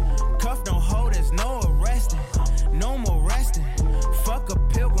lesson. Cuff don't hold, there's no arresting. No more resting. Fuck a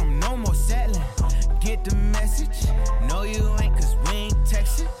pilgrim, no more settling. Get the message. No, you ain't, cause we ain't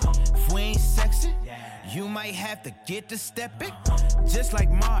texting. If we ain't sexing, you might have to get to stepping. Just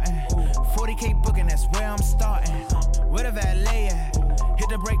like Martin. 40K booking, that's where I'm starting. Where the valet at? Hit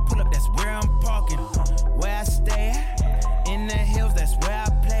the brake, pull up, that's where I'm parking. Where I stay at? In the hills, that's where I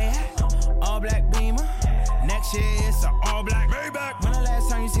play at. All black Beamer. Next year it's an all black Maybach. When the last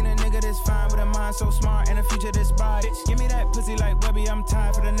time you seen a nigga this fine with a mind so smart and a future this bright? Bitch, give me that pussy like Webby, I'm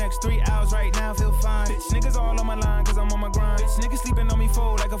tired for the next 3 hours right now, feel fine. Bitch, niggas all on my line cause I'm on my grind. Bitch, niggas sleeping on me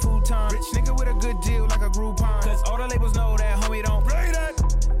full like a futon. Bitch, nigga with a good deal like a Groupon. Cause all the labels know that homie don't play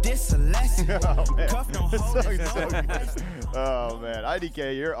that. This a lesson. Oh, man. Cuff don't hold This song it. is so good. Oh, man.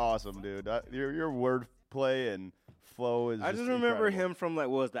 IDK, you're awesome, dude. Your wordplay and flow is I just remember incredible. him from like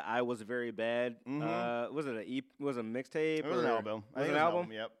what was the I Was Very Bad. Was it was a mixtape? It was an album. I Was think it it an was an album?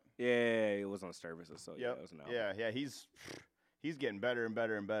 album, yep. Yeah, it was on Services. So yeah, Yep. it was an album. Yeah, he's getting better and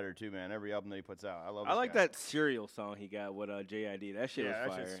better and better too, man. Every album that he puts out, I love. I this like guy. that Serial song he got with JID. That shit was that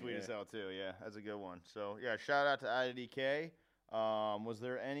fire. shit's sweet yeah. as hell too. Yeah, that's a good one. So yeah, shout out to IDK. Was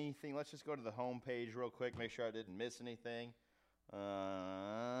there anything? Let's just go to the home page real quick. Make sure I didn't miss anything.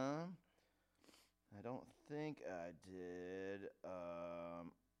 I don't think I did.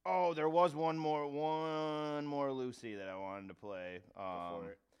 Oh, there was one more Lucy that I wanted to play.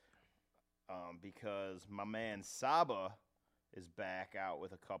 Because my man Saba is back out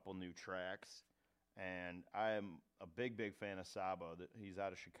with a couple new tracks, and I am a big fan of Saba. He's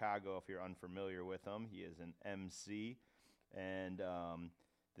out of Chicago. If you're unfamiliar with him, he is an MC, and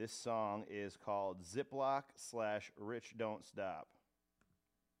this song is called Ziploc / Rich Don't Stop.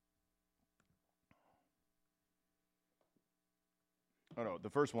 Oh, no, the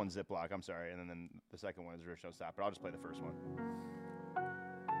first one's Ziploc, I'm sorry, and then the second one is Rich Don't Stop, but I'll just play the first one.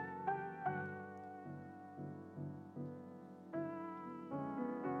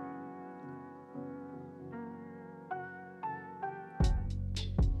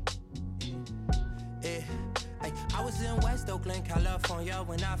 I was in West Oakland, California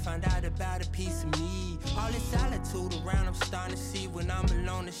when I found out about a piece of me. All this solitude around, I'm starting to see when I'm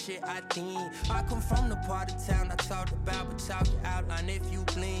alone, the shit I think. I come from the part of town I talked about, but talk your outline if you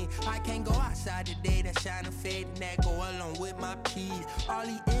blink. I can't go outside today, that shine and fade, and that go along with my peace. All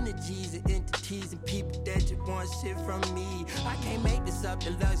these energies and entities and people that just want shit from me. I can't make this up,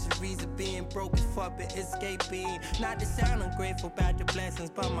 the luxuries of being broke as fuck and escaping. Not to sound ungrateful about the blessings,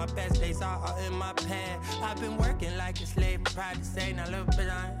 but my best days are all in my past. I've been working like a slave, I'm proud to say, now look, but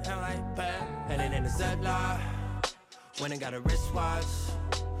I am like bad. And then in the Ziploc, when I got a wristwatch,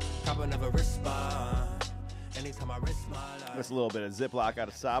 cop another wristband. Anytime I risk my life. That's a little bit of Ziploc out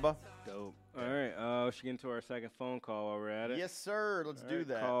of Saba. Dope. All right, we should get into our second phone call while we're at it. Yes, sir. Let's do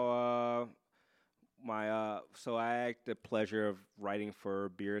that. Call so I had the pleasure of writing for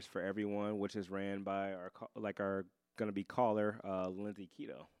Beers for Everyone, which is ran by our gonna be caller Lindsay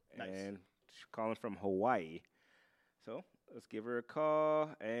Keto, Nice. and she's calling from Hawaii. So let's give her a call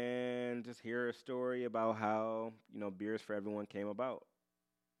and just hear a story about how Beers for Everyone came about.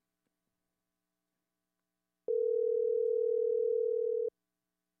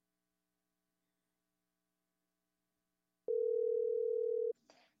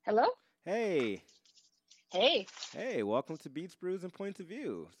 Hello? Hey. Hey. Hey, welcome to Beats, Brews, and Points of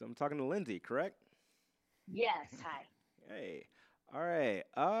View. So I'm talking to Lindsay, correct? Yes, hi. Hey. All right.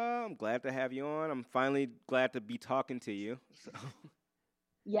 I'm glad to have you on. I'm finally glad to be talking to you. So.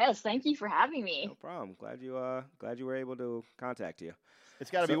 Yes, thank you for having me. No problem. Glad you were able to contact you. It's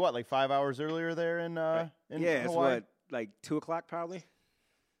got to be what, like 5 hours earlier there in yeah, Hawaii? it's what, like 2:00 probably?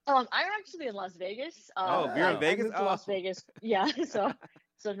 I'm actually in Las Vegas. You're in Vegas? I moved to Las Vegas. Yeah,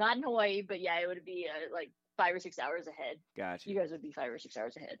 so not in Hawaii, but yeah, it would be like 5 or 6 hours ahead. Gotcha. You guys would be 5 or 6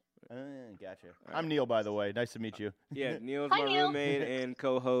 hours ahead. Gotcha. I'm Neil, by the way. Nice to meet you. Yeah, Neil's Hi, my Neil. roommate and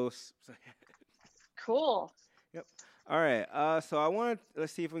co-host. Cool. Yep. All right. So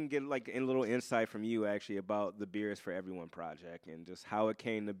let's see if we can get like a little insight from you actually about the Beers for Everyone project and just how it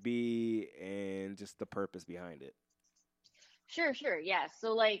came to be and just the purpose behind it. Sure. Yeah.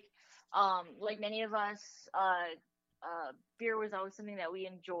 So like many of us, beer was always something that we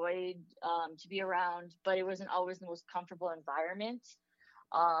enjoyed to be around, but it wasn't always the most comfortable environment.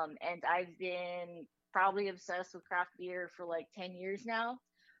 And I've been probably obsessed with craft beer for like 10 years now.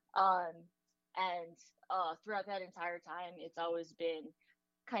 And throughout that entire time, it's always been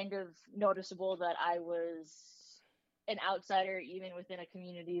kind of noticeable that I was an outsider, even within a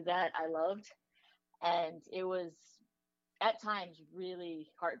community that I loved. And it was at times really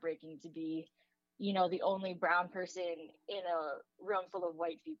heartbreaking to be, the only brown person in a room full of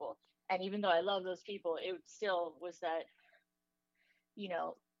white people. And even though I love those people, it still was that,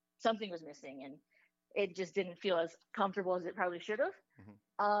 something was missing and it just didn't feel as comfortable as it probably should have.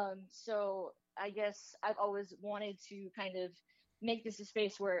 So I guess I've always wanted to kind of make this a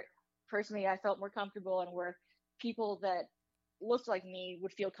space where personally I felt more comfortable and where people that looked like me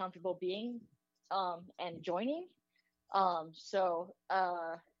would feel comfortable being and joining. So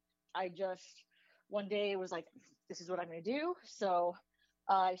I just one day was like, this is what I'm going to do. So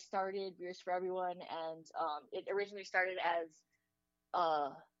I started Beers for Everyone, and it originally started as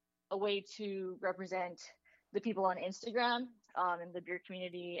a way to represent the people on Instagram in the beer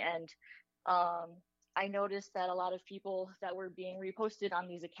community. And I noticed that a lot of people that were being reposted on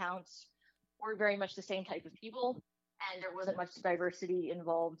these accounts were very much the same type of people, and there wasn't much diversity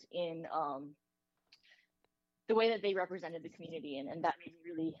involved in the way that they represented the community. And that made me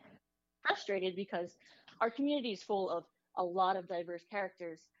really frustrated because our community is full of a lot of diverse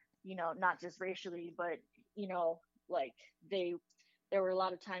characters, not just racially, but, like there were a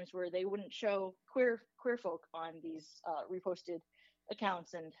lot of times where they wouldn't show queer folk on these reposted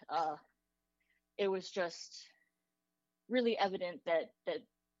accounts. And it was just really evident that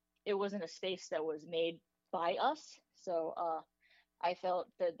it wasn't a space that was made by us. So I felt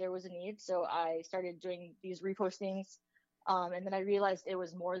that there was a need. So I started doing these repostings. And then I realized it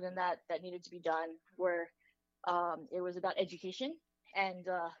was more than that needed to be done, where it was about education, and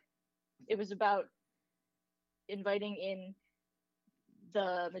it was about inviting in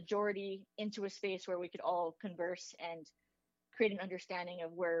the majority into a space where we could all converse and create an understanding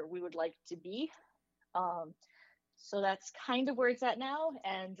of where we would like to be. So that's kind of where it's at now.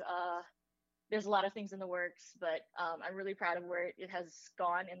 And there's a lot of things in the works, but I'm really proud of where it has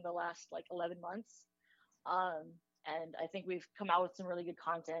gone in the last 11 months. And I think we've come out with some really good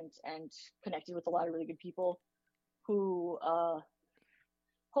content and connected with a lot of really good people who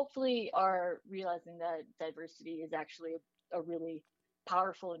hopefully are realizing that diversity is actually a really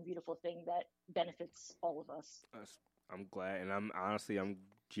powerful and beautiful thing that benefits all of us. I'm glad, and I'm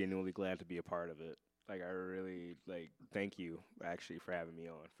genuinely glad to be a part of it. Like, I really, thank you, actually, for having me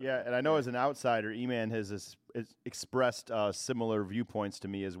on. Yeah, and I know as an outsider, E-Man has expressed similar viewpoints to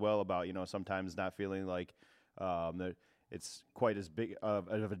me as well about, sometimes not feeling like that it's quite as big of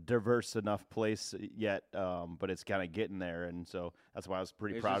a diverse enough place yet, but it's kind of getting there, and so that's why I was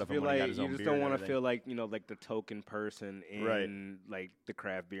pretty proud of him when he got his own beer. You just don't want to feel like the token person in the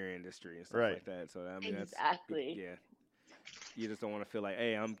craft beer industry and stuff like that. So I mean, exactly. Yeah. You just don't want to feel like,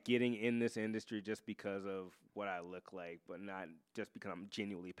 hey, I'm getting in this industry just because of what I look like, but not just because I'm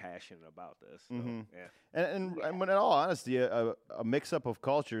genuinely passionate about this. So, yeah. And in all honesty, a mix-up of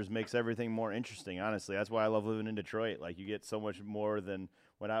cultures makes everything more interesting, honestly. That's why I love living in Detroit. Like, you get so much more than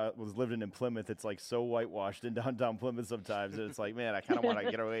when I was living in Plymouth. It's, so whitewashed in downtown Plymouth sometimes. And it's like, man, I kind of want to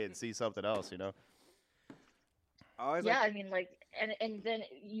get away and see something else, I mean, and then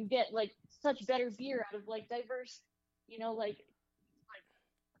you get, such better beer out of, diverse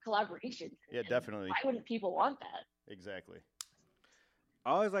collaboration. Yeah, definitely. Why wouldn't people want that? Exactly.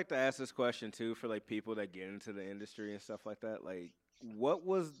 I always like to ask this question too for people that get into the industry and stuff like that. What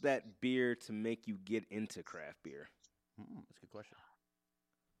was that beer to make you get into craft beer? That's a good question.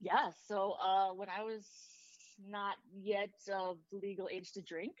 Yeah, so when I was not yet of legal age to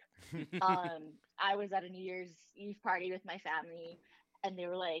drink, I was at a New Year's Eve party with my family, and they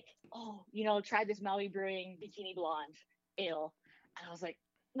were like, "Oh, try this Maui Brewing Bikini Blonde ale," and I was like,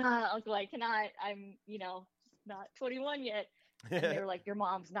 "Nah, Uncle, I cannot. I'm, not 21 yet." And they were like, "Your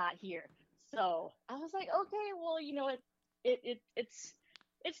mom's not here." So I was like, "Okay, well,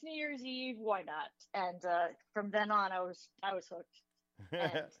 it's New Year's Eve. Why not?" And from then on, I was hooked,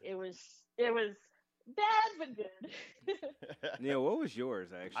 and it was bad but good. Neil, what was yours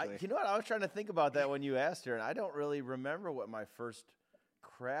actually? You know what? I was trying to think about that when you asked her, and I don't really remember what my first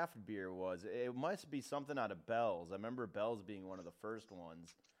craft beer was. It must be something out of Bell's. I remember Bell's being one of the first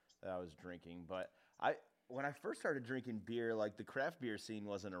ones that I was drinking, but when I first started drinking beer, like the craft beer scene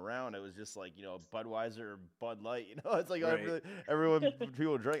wasn't around. It was just like, Budweiser or Bud Light. It's like Right. everyone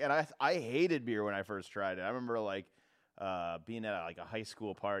people drink, and I hated beer when I first tried it. I remember like being at like a high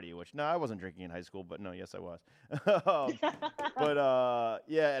school party, which I wasn't drinking in high school, but no, yes I was.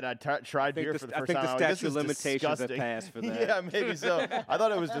 Yeah, and I tried beer for the first time. I think the I'm like, this statute is of limitations have disgusting. passed for that. Yeah, maybe so. I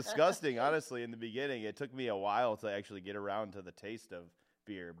thought it was disgusting, honestly, in the beginning. It took me a while to actually get around to the taste of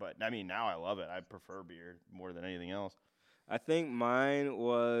beer, but I mean, now I love it. I prefer beer more than anything else. I think mine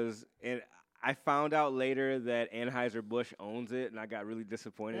was, and I found out later that Anheuser-Busch owns it, and I got really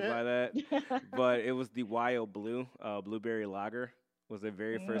disappointed by that. But it was the Wild Blue, Blueberry Lager. Was the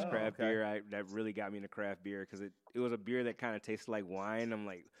very first craft beer that really got me into craft beer, because it was a beer that kind of tasted like wine. I'm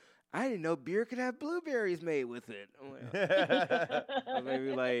like, I didn't know beer could have blueberries made with it. I'm like,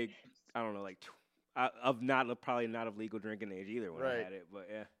 maybe like, I don't know, like probably not of legal drinking age either when I had it, but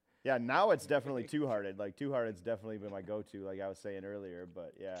yeah. Yeah, now it's definitely Two Hearted. Like Two Hearted's definitely been my go-to, like I was saying earlier.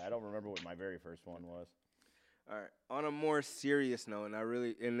 But yeah, I don't remember what my very first one was. All right. On a more serious note,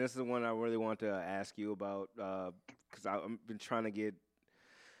 and this is the one I really want to ask you about, because I've been trying to get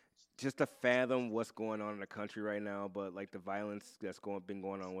just to fathom what's going on in the country right now, but like the violence that's been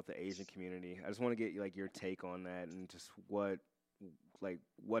going on with the Asian community. I just want to get like your take on that and just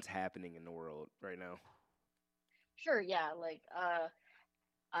what's happening in the world right now. Sure, yeah. Like,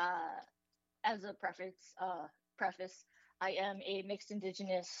 as a preface, I am a mixed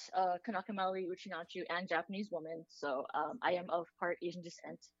indigenous Kanaka Maori, Uchinanchu, and Japanese woman, so I am of part Asian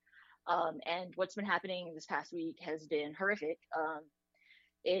descent. And what's been happening this past week has been horrific.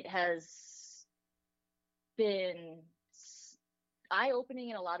 It has been eye-opening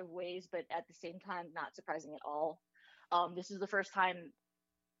in a lot of ways, but at the same time, not surprising at all. This is the first time,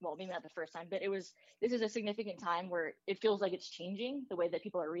 well, maybe not the first time, but this is a significant time where it feels like it's changing the way that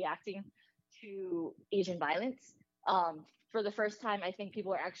people are reacting to Asian violence. For the first time, I think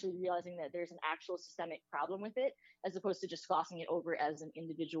people are actually realizing that there's an actual systemic problem with it, as opposed to just glossing it over as an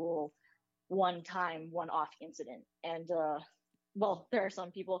individual, one-time, one-off incident. And, well, there are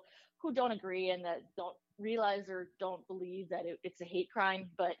some people who don't agree and that don't realize or don't believe that it's a hate crime,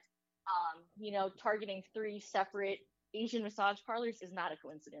 but, targeting 3 separate Asian massage parlors is not a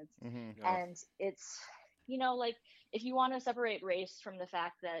coincidence. Mm-hmm. And it's, like, if you want to separate race from the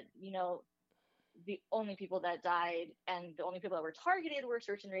fact that, the only people that died and the only people that were targeted were a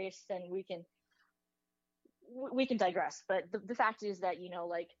certain race, then we can digress. But the fact is that,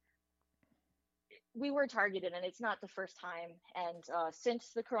 we were targeted, and it's not the first time. And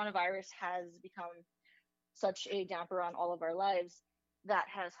since the coronavirus has become such a damper on all of our lives, that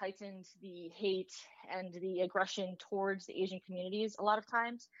has heightened the hate and the aggression towards the Asian communities a lot of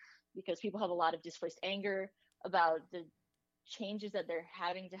times, because people have a lot of displaced anger about the changes that they're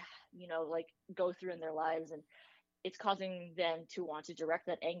having to, go through in their lives. And it's causing them to want to direct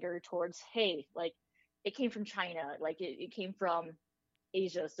that anger towards, hey, like, it came from China, like it came from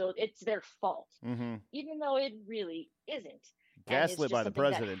Asia, so it's their fault, even though it really isn't. Gaslit by the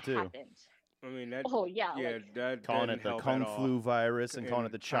president too. Happened. I mean, that, that calling it the Kung Flu virus and calling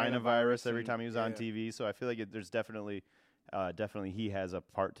it the China virus every time he was on TV. So I feel like there's definitely he has a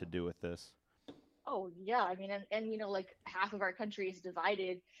part to do with this. Oh yeah, I mean, and like half of our country is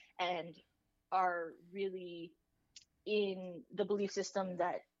divided and are really in the belief system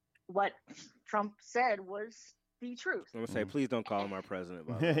that what Trump said was the truth. I'm gonna say, please don't call him our president.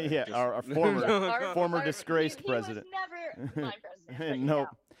 By the way. Yeah, Just- our former disgraced president. He was never my president. Nope.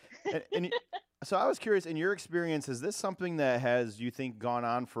 And so I was curious, in your experience, is this something that has, you think, gone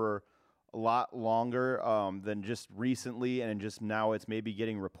on for a lot longer than just recently, and just now it's maybe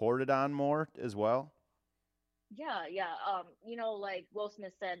getting reported on more as well? Yeah. Like Will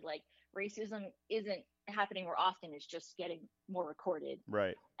Smith said, like, racism isn't happening more often, it's just getting more recorded.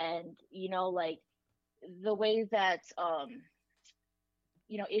 Right. And, like, the way that,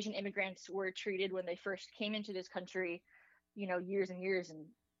 Asian immigrants were treated when they first came into this country, years and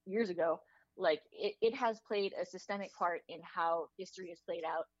years ago, like, it has played a systemic part in how history is played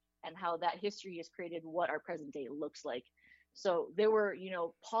out and how that history has created what our present day looks like. So there were,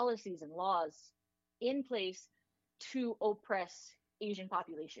 policies and laws in place to oppress Asian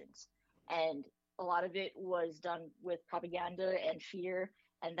populations. And a lot of it was done with propaganda and fear.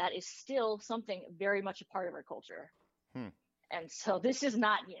 And that is still something very much a part of our culture. And so this is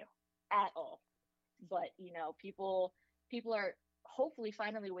not new at all. But, people are hopefully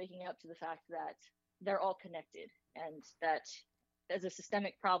finally waking up to the fact that they're all connected, and that as a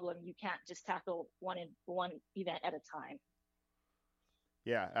systemic problem, you can't just tackle one event at a time.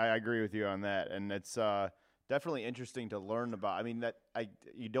 Yeah, I agree with you on that. And it's definitely interesting to learn about. I mean,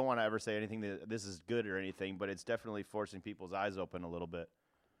 you don't want to ever say anything that this is good or anything, but it's definitely forcing people's eyes open a little bit.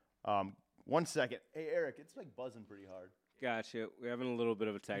 1 second. Hey, Eric, it's like buzzing pretty hard. Gotcha. We're having a little bit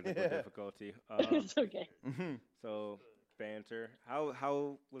of a technical difficulty. It's okay. So banter.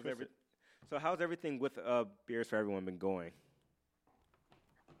 How was So how's everything with Beers for Everyone been going?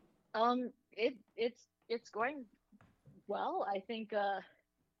 It's going well. I think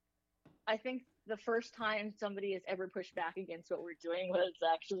the first time somebody has ever pushed back against what we're doing was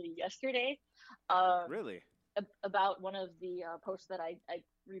actually yesterday. Really? About one of the posts that I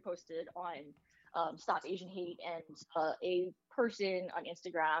reposted on Stop Asian Hate, and a person on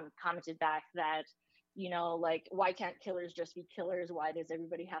Instagram commented back that, you know, like, why can't killers just be killers? Why does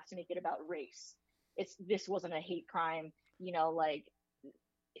everybody have to make it about race? This wasn't a hate crime, you know, like,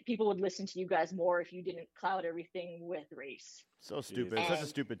 people would listen to you guys more if you didn't cloud everything with race. So stupid. It's such a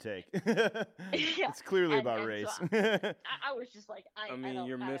stupid take. Yeah. It's clearly about race. So I was just like, I mean,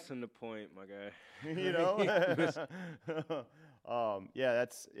 you're missing the point, my guy. You know?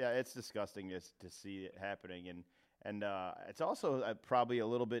 It's disgusting to see it happening. And it's also probably a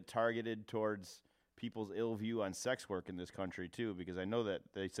little bit targeted towards people's ill view on sex work in this country, too, because I know that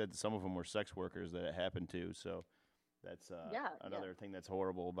they said some of them were sex workers that it happened to, so... That's another thing that's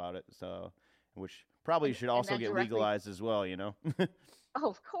horrible about it. So, which probably should also get legalized as well, you know?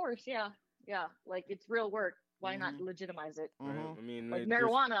 Oh, of course, yeah. Like, it's real work. Why not legitimize it? I mean, like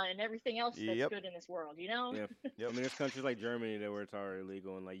marijuana and everything else that's good in this world, you know? Yeah. I mean, there's countries like Germany that where it's already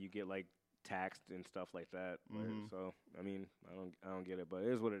legal and like you get like taxed and stuff like that. So, I mean, I don't get it, but it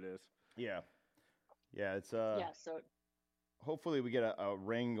is what it is. Yeah. It's so hopefully we get a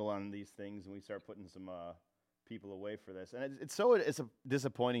wrangle on these things and we start putting some people away for this, and it's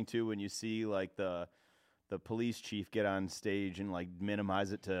disappointing too when you see like the police chief get on stage and like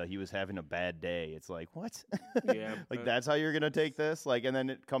minimize it to he was having a bad day. It's like, what? Yeah, like that's how you're gonna take this? Like, and then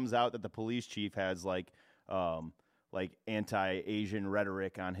it comes out that the police chief has like anti-Asian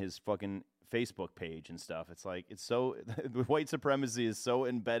rhetoric on his fucking Facebook page and stuff. It's like it's so white supremacy is so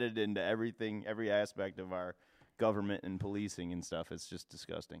embedded into everything, every aspect of our government and policing and stuff. It's just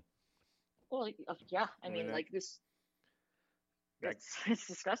disgusting. Well, yeah. I mean, like this. It's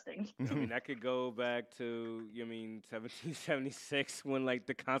disgusting. I mean, that could go back to 1776 when like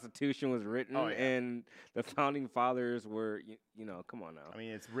the Constitution was written and the founding fathers were, you know, come on now. I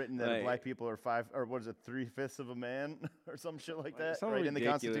mean, it's written that black people are 3/5 of a man or some shit like that, right ridiculous. In the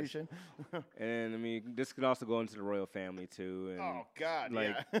Constitution. And I mean, this could also go into the royal family too. And, oh God,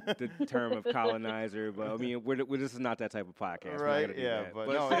 like the term of colonizer. But I mean, this is not that type of podcast. Right? Yeah, but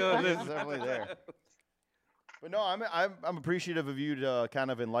no, it's definitely there. But no, I'm appreciative of you to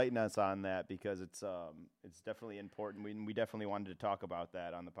kind of enlighten us on that because it's definitely important. We definitely wanted to talk about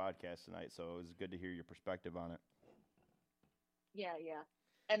that on the podcast tonight, so it was good to hear your perspective on it. Yeah,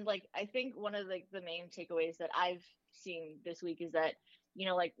 and like I think one of the main takeaways that I've seen this week is that, you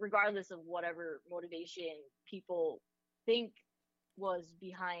know, like regardless of whatever motivation people think was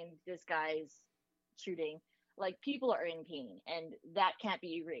behind this guy's shooting, like people are in pain and that can't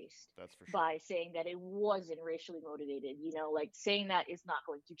be erased. That's for sure. By saying that it wasn't racially motivated, you know, like saying that is not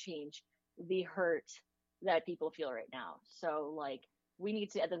going to change the hurt that people feel right now. So like we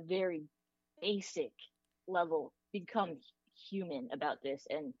need to at the very basic level become human about this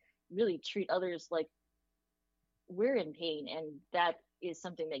and really treat others like we're in pain, and that is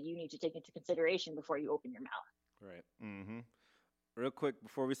something that you need to take into consideration before you open your mouth. Right. Mm-hmm. Real quick,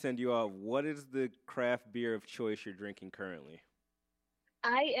 before we send you off, what is the craft beer of choice you're drinking currently?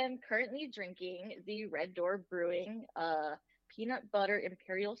 I am currently drinking the Red Door Brewing Peanut Butter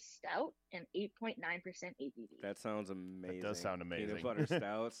Imperial Stout and 8.9% ABV. That sounds amazing. That does sound amazing. Peanut butter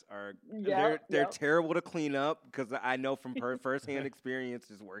stouts are they're terrible to clean up because I know from firsthand experience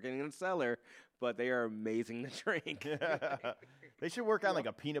just working in a cellar, but they are amazing to drink. They should work on like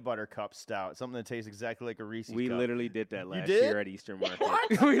a peanut butter cup stout, something that tastes exactly like a Reese's cup. We literally did that last did? year at Eastern Market. What?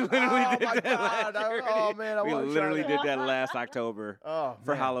 We literally did that God. last year. Oh man, I we want to literally try that. did that last October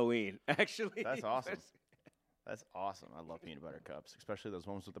for Halloween. Actually, that's awesome. That's awesome. I love peanut butter cups, especially those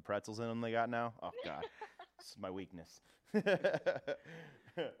ones with the pretzels in them they got now. Oh God, this is my weakness. All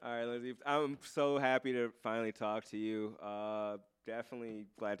right, Lindsay, I'm so happy to finally talk to you. Definitely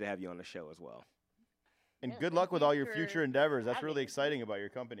glad to have you on the show as well. And good luck with all your future endeavors. That's really exciting about your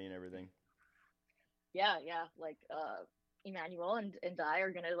company and everything. Yeah. Like Emmanuel and I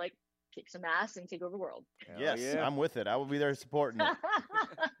are gonna like kick some ass and take over the world. Yes, I'm with it. I will be there supporting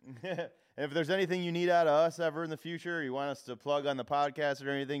it. And if there's anything you need out of us ever in the future, you want us to plug on the podcast or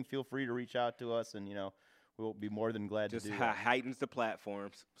anything, feel free to reach out to us, and we'll be more than glad Just to do that. heightens the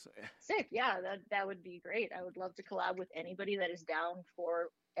platforms. Sick. Yeah, that would be great. I would love to collab with anybody that is down for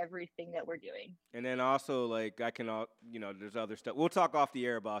everything that we're doing. And then also, like, I can, there's other stuff. We'll talk off the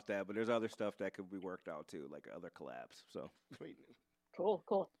air about that, but there's other stuff that could be worked out too, like other collabs. So sweet.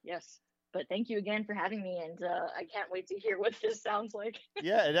 Cool. Yes. But thank you again for having me, and I can't wait to hear what this sounds like.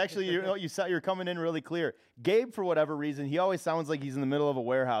 Yeah, it actually, you're coming in really clear. Gabe, for whatever reason, he always sounds like he's in the middle of a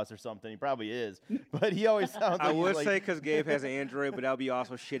warehouse or something. He probably is, but he always sounds like I would he's say because Gabe has an Android, but I'll be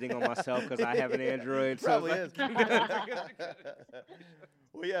also shitting on myself because I have an Android. So Probably is.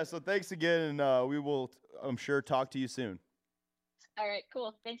 Well, yeah, so thanks again, and we will, I'm sure, talk to you soon. All right,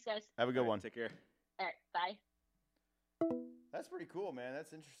 cool. Thanks, guys. Have a good one. Take care. All right, bye. That's pretty cool, man.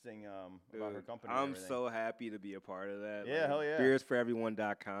 That's interesting about her company. I'm so happy to be a part of that. Yeah, hell yeah.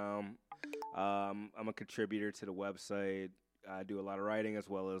 Beersforeveryone.com. I'm a contributor to the website. I do a lot of writing, as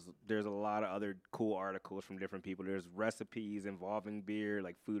well as there's a lot of other cool articles from different people. There's recipes involving beer,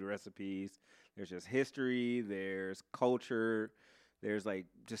 like food recipes. There's just history. There's culture. There's like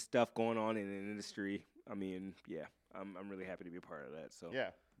just stuff going on in the industry. I mean, yeah, I'm really happy to be a part of that. So yeah,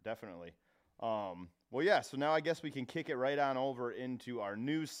 definitely. Well, yeah, so now I guess we can kick it right on over into our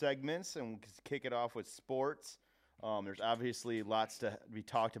news segments, and we'll kick it off with sports. There's obviously lots to be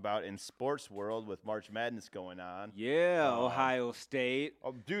talked about in sports world with March Madness going on. Yeah, Ohio State.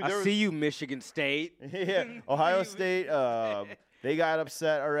 Oh, dude, I see you, Michigan State. Yeah, Ohio State, they got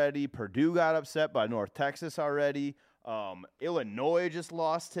upset already. Purdue got upset by North Texas already. Illinois just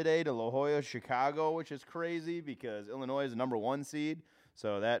lost today to Loyola Chicago, which is crazy because Illinois is the number 1 seed.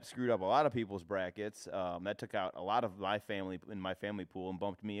 So that screwed up a lot of people's brackets. That took out a lot of my family in my family pool and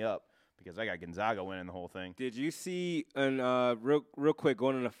bumped me up because I got Gonzaga winning the whole thing. Did you see, and real quick,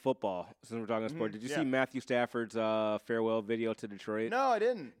 going into football, since we're talking sport, did you see Matthew Stafford's farewell video to Detroit? No, I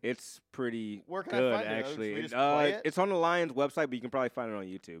didn't. It's pretty Where can good, I find actually. it? We just play it? It's on the Lions website, but you can probably find it on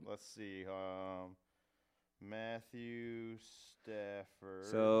YouTube. Let's see. Matthew Stafford.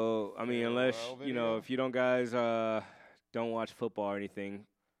 So, I mean, unless, if you don't guys don't watch football or anything,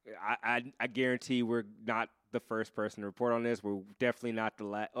 I guarantee we're not the first person to report on this. We're definitely not the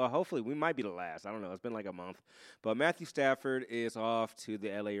last. Hopefully, we might be the last. I don't know. It's been like a month. But Matthew Stafford is off to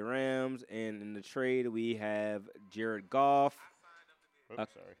the L.A. Rams, and in the trade, we have Jared Goff.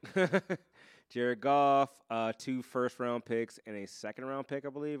 Sorry. Jared Goff, 2 first-round picks and a second-round pick, I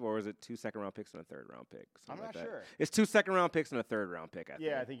believe, or is it 2 second-round picks and a third-round pick? I'm not sure. It's 2 second-round picks and a third-round pick, I think.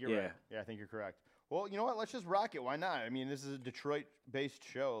 Yeah, I think you're right. Yeah, I think you're correct. Well, you know what? Let's just rock it. Why not? I mean, this is a Detroit-based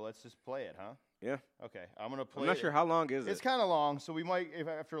show. Let's just play it, huh? Yeah. Okay, I'm gonna play. I'm not sure how long is it. It's kind of long, so we might, if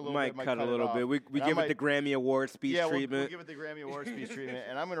after a little bit, might cut a little bit. We give it the Grammy Award speech treatment. We'll give it the Grammy Award speech treatment,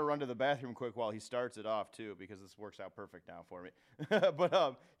 and I'm gonna run to the bathroom quick while he starts it off too, because this works out perfect now for me.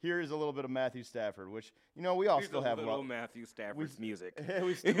 But here is a little bit of Matthew Stafford, which we all Here's still have a little Matthew Stafford's music.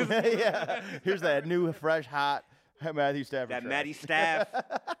 Yeah, here's that new, fresh, hot Matthew Stafford. That track. Matty Staff.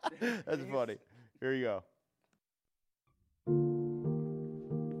 That's funny. Here you go.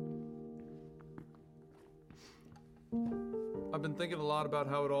 I've been thinking a lot about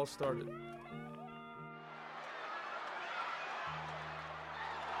how it all started.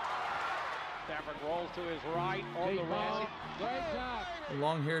 Stafford rolls to his right on the run. Great job. A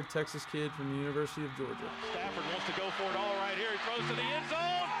long-haired Texas kid from the University of Georgia. Stafford wants to go for it all right here. He throws to the end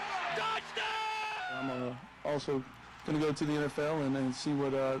zone. Touchdown! I'm also going to go to the NFL and see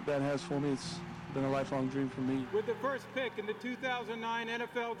what that has for me. It's been a lifelong dream for me. With the first pick in the 2009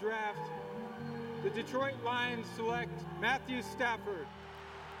 NFL Draft, the Detroit Lions select Matthew Stafford.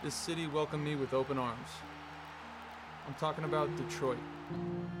 This city welcomed me with open arms. I'm talking about Detroit.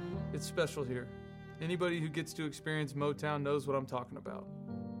 It's special here. Anybody who gets to experience Motown knows what I'm talking about.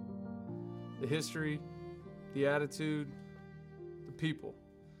 The history, the attitude, the people.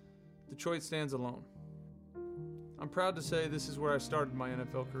 Detroit stands alone. I'm proud to say this is where I started my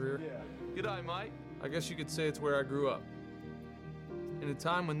NFL career. Yeah. G'day, mate. I guess you could say it's where I grew up. In a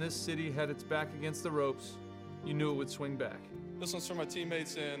time when this city had its back against the ropes, you knew it would swing back. This one's for my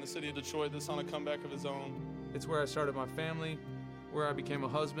teammates in the city of Detroit that's on a comeback of his own. It's where I started my family, where I became a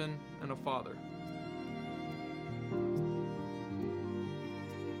husband and a father.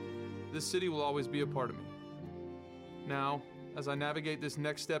 This city will always be a part of me. Now, as I navigate this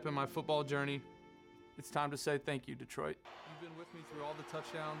next step in my football journey, it's time to say thank you, Detroit. You've been with me through all the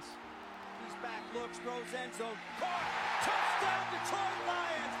touchdowns. He's back, looks, throws end zone. Caught! Touchdown, Detroit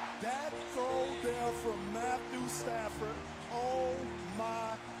Lions! That throw there from Matthew Stafford. Oh,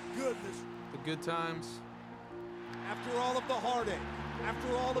 my goodness. The good times. After all of the heartache,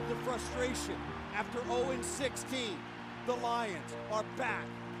 after all of the frustration, after 0-16, the Lions are back.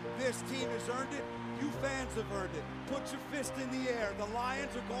 This team has earned it. You fans have earned it. Put your fist in the air. The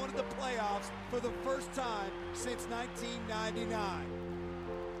Lions are going to the playoffs for the first time since 1999.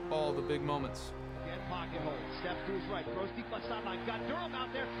 All the big moments. Again, pocket hold. Steps to his right. Throws deep left sideline. Got Durham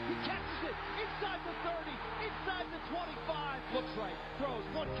out there. He catches it. Inside the 30. Inside the 25. Looks right. Throws.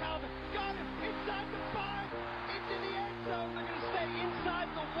 One Calvin. Got him. Inside the 5. Into the end zone. They're going to stay inside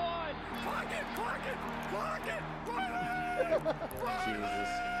the 1. Clock it. Clock it. Clock it. Jesus.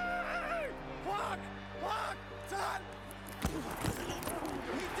 Clock. Clock. Time. He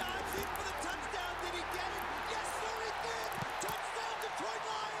dives in for the touchdown. Did he get it? Yes, sir, he did. Touchdown, Detroit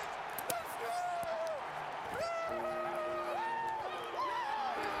Lions. Let's go.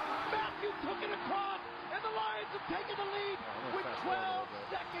 Matthew took it across, and the Lions have taken the lead with 12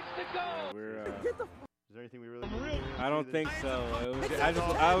 seconds to go. Is there anything we really? I don't think so.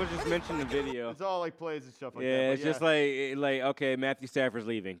 I was just mentioning the video. It's all like plays and stuff like that. Yeah, but it's just like okay, Matthew Stafford's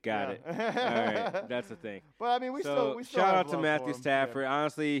leaving. Got it. All right, that's the thing. But I mean, we still shout have out to love Matthew for him. Stafford.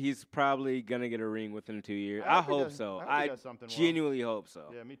 Honestly, he's probably gonna get a ring within 2 years. I I hope he hope does- so. I hope he does something well. genuinely hope so.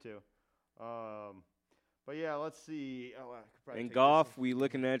 Yeah, me too. But yeah, let's see. Oh, I could probably In take golf, we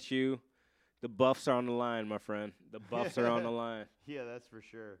looking at you. The Buffs are on the line, my friend. The Buffs are on the line. Yeah, that's for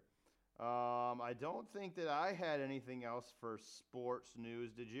sure. I don't think that I had anything else for sports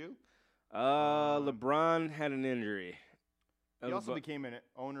news. Did you? LeBron had an injury. He also became an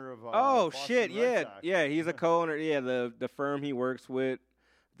owner of. Oh Boston shit! Red Yeah, Sox. yeah. He's a co-owner. Yeah, the firm he works with,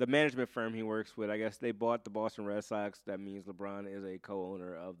 the management firm he works with. I guess they bought the Boston Red Sox. That means LeBron is a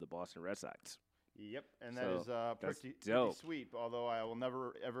co-owner of the Boston Red Sox. Yep, and that So, is that's pretty dope. sweet. Although I will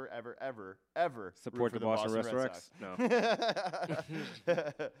never, ever Support root for the Boston Red Sox? No.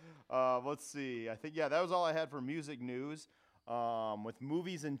 Let's see. I think that was all I had for music news. With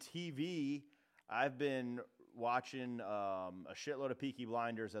movies and TV, I've been watching a shitload of Peaky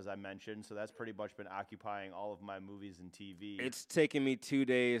Blinders, as I mentioned. So that's pretty much been occupying all of my movies and TV. It's taken me 2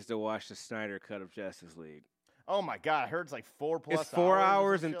 days to watch the Snyder Cut of Justice League. Oh my God! I heard it's like 4+ It's 4 hours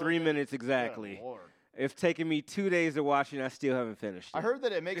hours or and some 3 shit like that. minutes exactly. Good Lord. It's taken me 2 days to watch it, and I still haven't finished it. I heard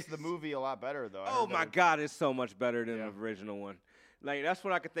that it makes the movie a lot better, though. Oh my God, it's so much better than the original one. Like, that's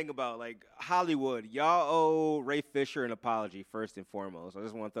what I could think about. Like, Hollywood, y'all owe Ray Fisher an apology first and foremost. I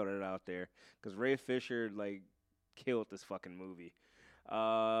just want to throw that out there because Ray Fisher like killed this fucking movie.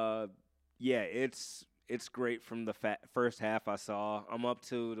 Yeah, it's great from the first half I saw. I'm up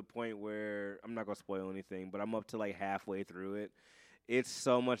to the point where I'm not gonna spoil anything, but I'm up to like halfway through it. It's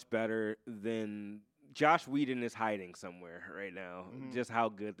so much better than Josh Whedon is hiding somewhere right now. Just how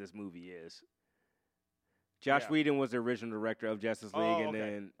good this movie is. Josh Whedon was the original director of Justice League, and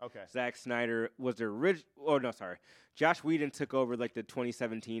then Zack Snyder was the original. Oh no, sorry. Josh Whedon took over like the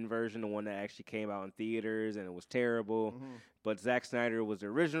 2017 version, the one that actually came out in theaters, and it was terrible. But Zack Snyder was the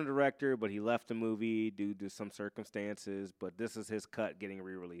original director, but he left the movie due to some circumstances. But this is his cut getting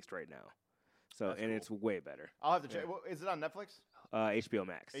re-released right now. So That's and cool. it's way better. I'll have to check. Well, is it on Netflix? HBO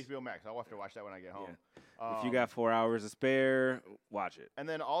Max. HBO Max. I'll have to watch that when I get home. If you got 4 hours to spare, watch it. And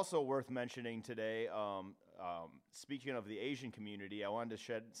then also worth mentioning today, speaking of the Asian community, I wanted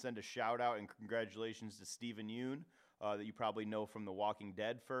to send a shout out and congratulations to Stephen Yeun, that you probably know from The Walking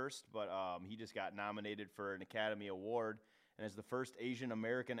Dead first, but he just got nominated for an Academy Award and is the first Asian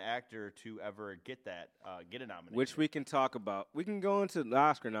American actor to ever get a nomination. Which we can talk about. We can go into the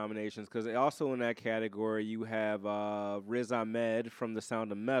Oscar nominations because also in that category you have Riz Ahmed from The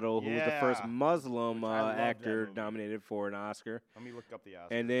Sound of Metal, who was the first Muslim actor nominated for an Oscar. Let me look up the Oscars.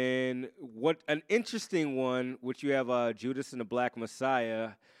 And then an interesting one, which you have Judas and the Black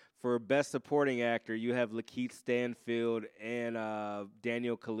Messiah. For Best Supporting Actor, you have Lakeith Stanfield and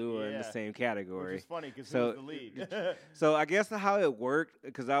Daniel Kaluuya in the same category. Which is funny because who's the lead? So I guess how it worked,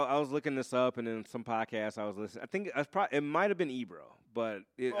 because I was looking this up, and in some podcasts I was listening. I think it might have been Ebro, but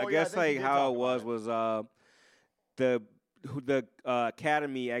I guess like how it was the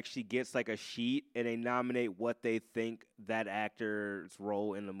Academy actually gets like a sheet, and they nominate what they think that actor's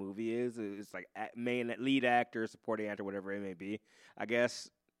role in the movie is. It's like lead actor, supporting actor, whatever it may be. I guess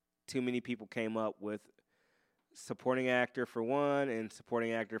too many people came up with supporting actor for one and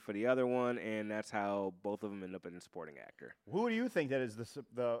supporting actor for the other one, and that's how both of them end up in supporting actor. Who do you think that is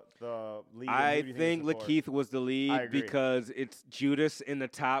the lead? I think Lakeith was the lead because it's Judas in the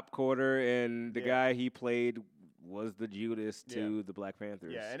top quarter, and the guy he played was the Judas to the Black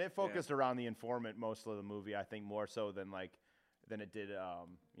Panthers. Yeah, and it focused around the informant most of the movie, I think, more so than it did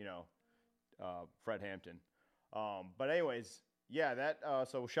Fred Hampton. But anyways, yeah,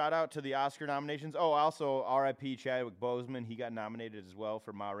 so shout out to the Oscar nominations. Oh, also R.I.P. Chadwick Boseman. He got nominated as well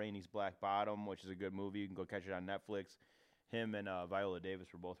for Ma Rainey's Black Bottom, which is a good movie. You can go catch it on Netflix. Him and Viola Davis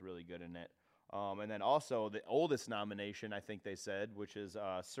were both really good in it. And then also the oldest nomination, I think they said, which is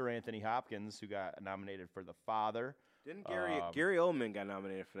Sir Anthony Hopkins, who got nominated for The Father. Didn't Gary Oldman got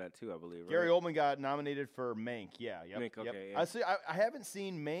nominated for that too? I believe. Gary right? Oldman got nominated for Mank. Yeah, yep, Mank, okay, yep. yeah. I haven't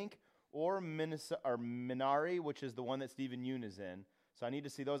seen Mank or Minari, which is the one that Stephen Yeun is in. So I need to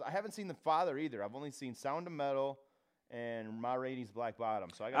see those. I haven't seen The Father either. I've only seen Sound of Metal and Ma Rainey's Black Bottom.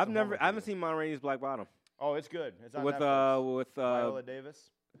 So I haven't seen Ma Rainey's Black Bottom. Oh, it's good. It's on with Netflix. Viola Davis.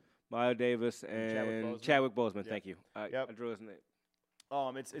 Viola Davis and Chadwick Boseman. Yep. Thank you. I drew his name.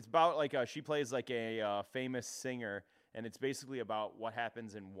 It's about like she plays like a famous singer, and it's basically about what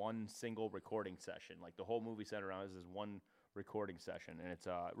happens in one single recording session. Like the whole movie centered around this one recording session, and it's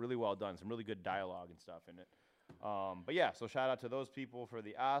really well done. Some really good dialogue and stuff in it. But yeah, so shout out to those people for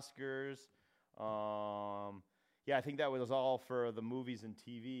the Oscars. Yeah, I think that was all for the movies and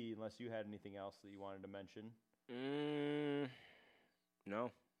TV. Unless you had anything else that you wanted to mention.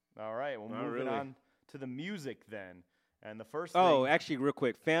 No. All right, well, moving on to the music then. And the first thing... actually, real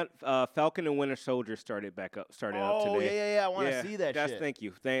quick. Falcon and Winter Soldier started up today. Oh, yeah. I want to see that shit. Thank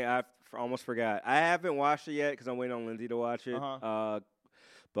you. I almost forgot. I haven't watched it yet because I'm waiting on Lindsay to watch it.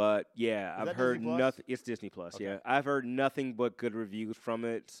 But, yeah, I've heard nothing. It's Disney Plus, yeah. I've heard nothing but good reviews from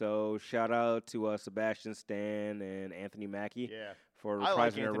it. So, shout out to Sebastian Stan and Anthony Mackie for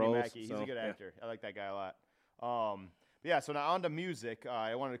reprising their roles. Mackie. He's a good actor. I like that guy a lot. Yeah, so now on to music.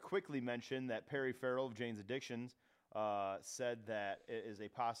 I wanted to quickly mention that Perry Farrell of Jane's Addictions said that it is a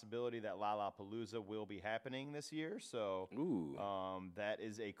possibility that Lollapalooza will be happening this year. So that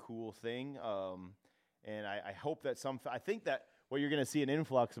is a cool thing. And I hope that I think that what you're going to see an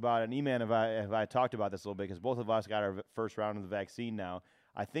influx about, and E-Man, have I talked about this a little bit, because both of us got our first round of the vaccine now.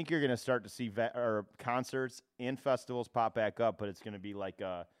 I think you're going to start to see concerts and festivals pop back up, but it's going to be like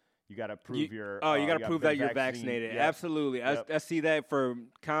you got to prove you got to prove that you're vaccinated. Yep. Absolutely. Yep. I see that for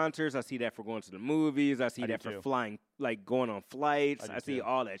concerts. I see that for going to the movies. I see that for flying, like going on flights. I see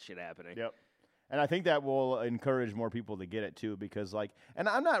all that shit happening. Yep. And I think that will encourage more people to get it too, because and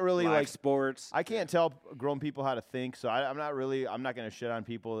I'm not really live sports. I can't tell grown people how to think, so I'm not going to shit on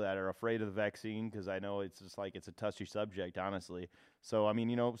people that are afraid of the vaccine, because I know it's just like it's a touchy subject, honestly. So I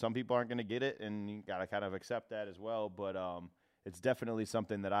mean, some people aren't going to get it, and you got to kind of accept that as well. But it's definitely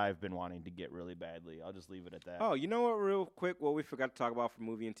something that I've been wanting to get really badly. I'll just leave it at that. Oh, you know what, real quick, what we forgot to talk about for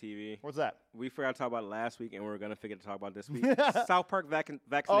movie and TV? What's that? We forgot to talk about it last week, and we're going to forget to talk about it this week. South Park vaccination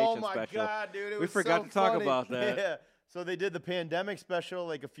special. Oh, my God, dude. We forgot to talk about that. Yeah. So they did the pandemic special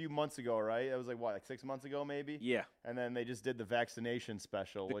like a few months ago, right? It was like 6 months ago maybe? Yeah. And then they just did the vaccination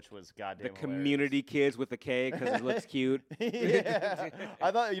special, which was goddamn hilarious. Community kids with a K because it looks cute. Yeah.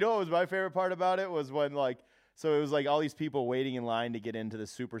 I thought, what was my favorite part about it was when so it was like all these people waiting in line to get into the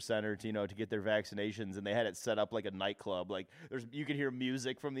super center to get their vaccinations, and they had it set up like a nightclub. Like you could hear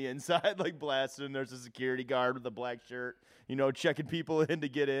music from the inside like blasting. There's a security guard with a black shirt, checking people in to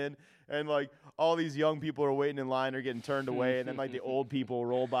get in, and like all these young people are waiting in line or getting turned away, and then like the old people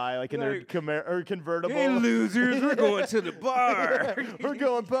roll by like in their convertible. Hey losers, we're going to the bar. We're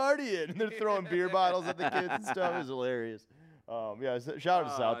going partying. And they're throwing beer bottles at the kids and stuff. It was hilarious. Shout out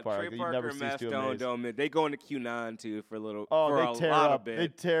to South Park. Trey Parker never and cease Matt to Stone amaze. they go into QAnon too for a little. They lot of bit. They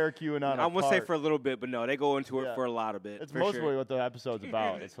tear QAnon. I won't say for a little bit, but no, they go into it for a lot of bit. It's mostly what the episode's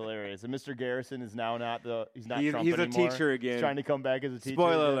about. It's hilarious. And Mr. Garrison is now not Trump he's anymore. a teacher again. He's trying to come back as a teacher.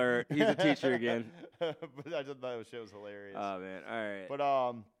 Spoiler alert, he's a teacher again. But I just thought that shit was hilarious. Oh man, all right.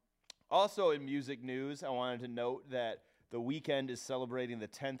 But also in music news, I wanted to note that The Weeknd is celebrating the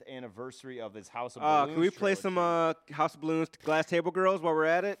 10th anniversary of his House of Balloons. Can we play some House of Balloons Glass Table Girls while we're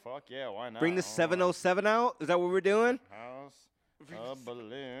at it? Fuck yeah, why not? Bring the 707 out? Is that what we're doing? House of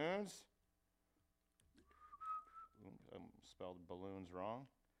Balloons. Spelled balloons wrong.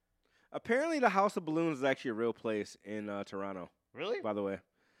 Apparently the House of Balloons is actually a real place in Toronto. Really? By the way.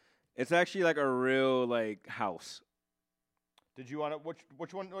 It's actually like a real house. Did you want to?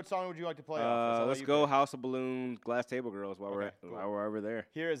 What song would you like to play? Let's go House of Balloons, Glass Table Girls while we're over there.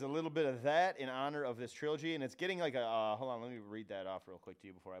 Here is a little bit of that in honor of this trilogy, and it's getting like a. Hold on, let me read that off real quick to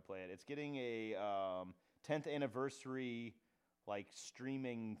you before I play it. It's getting a 10th anniversary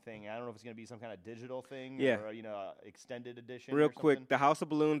streaming thing. I don't know if it's going to be some kind of digital thing or extended edition. Real quick, the House of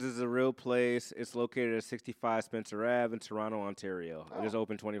Balloons is a real place. It's located at 65 Spencer Ave in Toronto, Ontario. It is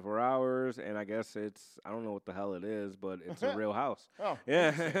open 24 hours, and I guess I don't know what the hell it is, but it's a real house. Oh,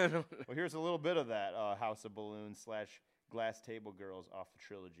 yeah. Well, here's a little bit of that House of Balloons / Glass Table Girls off the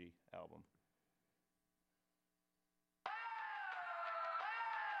trilogy album.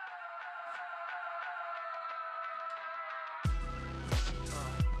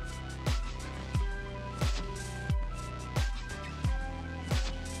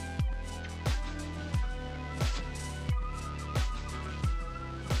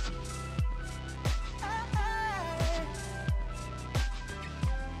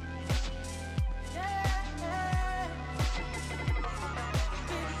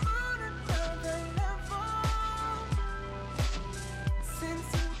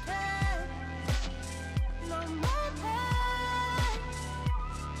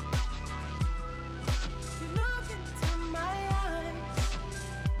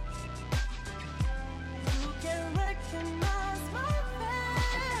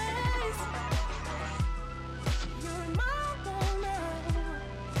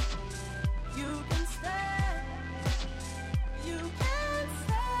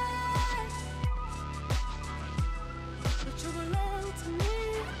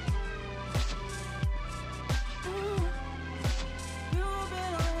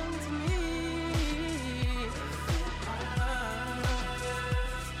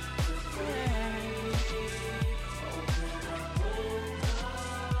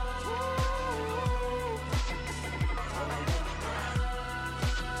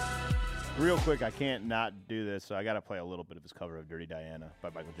 Real quick, I can't not do this, so I got to play a little bit of his cover of Dirty Diana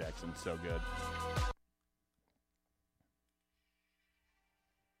by Michael Jackson. So good.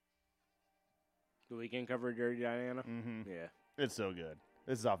 The Weeknd cover Dirty Diana? Mm-hmm. Yeah. It's so good.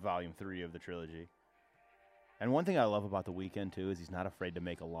 This is off Volume 3 of the trilogy. And one thing I love about The Weeknd, too, is he's not afraid to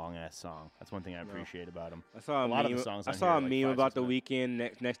make a long-ass song. That's one thing I appreciate about him. I saw a lot meme, of the songs I on saw here a are like meme 5, about 6 The minutes.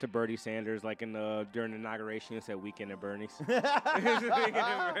 Weeknd next to Bernie Sanders, like during the inauguration, it said Weeknd at Bernie's.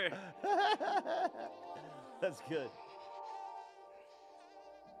 That's good.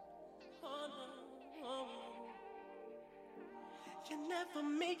 You never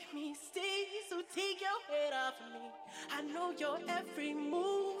make me stay, so take your head off of me. I know your every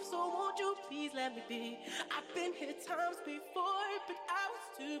move, so won't you please let me be? I've been here times before, but I was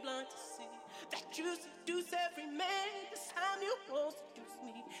too blind to see that you seduce every man. This time you won't seduce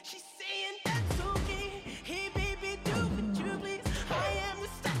me. She's saying that's okay. Hey baby, do what you please. I am the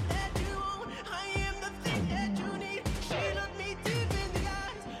stuff that you want. I am the thing that you need. She looked me deep in the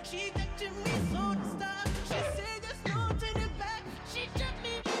eyes. She touching me so to stop. She said there's no turning back. She took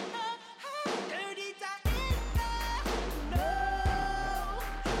me in her Dirty Diana. No.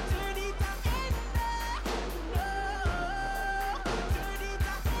 Dirty Diana. No. Dirty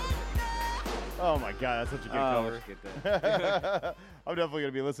Diana. Oh, my God. That's such a good cover. let's get that. I'm definitely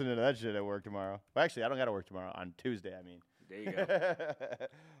going to be listening to that shit at work tomorrow. Well, actually, I don't got to work tomorrow. On Tuesday, I mean. There you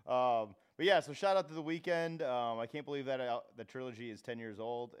go. But yeah, so shout out to The Weeknd. I can't believe that the trilogy is 10 years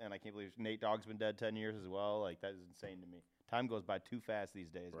old, and I can't believe Nate Dogg's been dead 10 years as well. Like, that is insane to me. Time goes by too fast these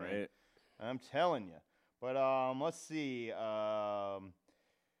days, man. Right. I'm telling you. But let's see.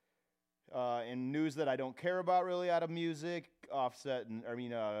 In news that I don't care about really out of music,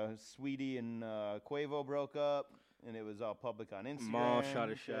 Sweetie and Quavo broke up, and it was all public on Instagram. Maul shot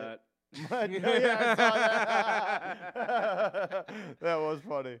a shot. Yeah, I saw that. That was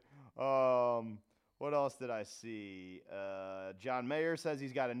funny. What else did I see? John Mayer says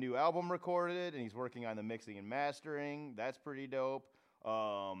he's got a new album recorded, and he's working on the mixing and mastering. That's pretty dope.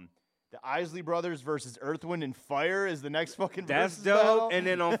 The Isley Brothers versus Earth, Wind, and Fire is the next fucking That's versus dope. battle. And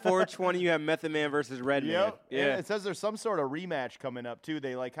then on 420, you have Method Man versus Redman. Yep. Yeah. And it says there's some sort of rematch coming up, too.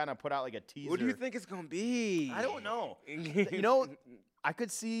 They, like, kind of put out, like, a teaser. What do you think it's going to be? I don't know. You know, I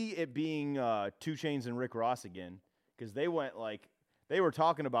could see it being 2 Chainz and Rick Ross again, because they went, like, they were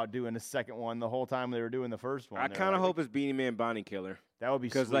talking about doing a second one the whole time they were doing the first one. I kind of hope it's Beanie Man Bonnie Killer. That would be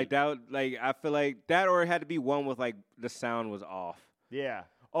Because, sweet. like, I feel like that, or it had to be one with, like, the sound was off. Yeah.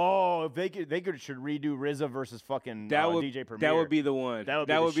 Oh, if they should redo RZA versus fucking DJ Premier. That would be the one.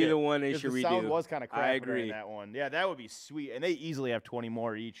 That would be the one they 'Cause should the redo. sound was kind of crap. I agree. That one. Yeah, that would be sweet. And they easily have 20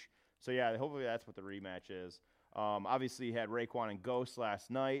 more each. So, yeah, hopefully that's what the rematch is. Obviously, you had Raekwon and Ghost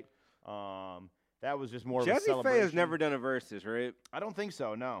last night. That was just more of a Jazzy celebration. Faye has never done a versus, right? I don't think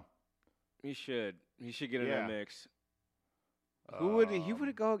so, no. He should. He should get in Yeah. that mix. Who would he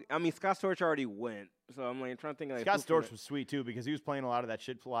would go? I mean, Scott Storch already went, so I'm like trying to think. Like, Scott who from Storch it- was sweet, too, because he was playing a lot of that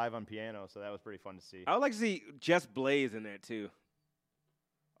shit live on piano, so that was pretty fun to see. I would like to see Just Blaze in there too.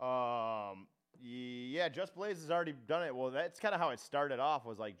 Yeah, Just Blaze has already done it. Well, that's kind of how it started off,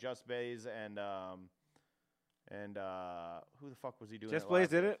 was like Just Blaze and who the fuck was he doing? Just it Blaze live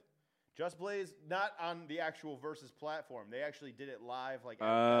did with? it? Just Blaze, not on the actual Versus platform. They actually did it live, like. At a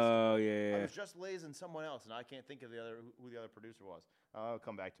Oh, festival. yeah. It was Just Blaze and someone else, and I can't think of who the other producer was. It'll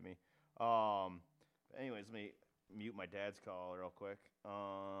come back to me. Anyways, let me mute my dad's call real quick.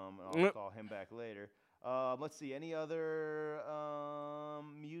 I'll call him back later. Let's see. Any other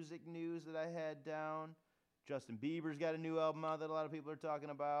music news that I had down? Justin Bieber's got a new album out that a lot of people are talking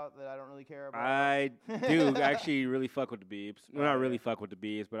about that I don't really care about. I do actually really fuck with the Biebs. Well, not really fuck with the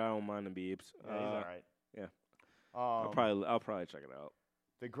Biebs, but I don't mind the Biebs. Yeah, he's all right. Yeah. I'll probably check it out.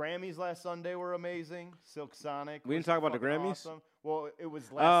 The Grammys last Sunday were amazing. Silk Sonic. We didn't was talk about the fucking Grammys? Awesome. Well, it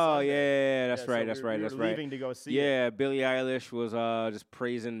was last Oh Sunday. yeah, that's so right. That's we right. were That's right. leaving to go see Yeah, it. Billie Eilish was just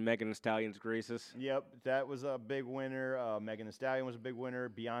praising Megan Thee Stallion's graces. Yep, that was a big winner. Megan Thee Stallion was a big winner.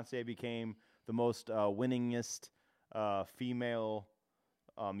 Beyonce became the most winningest female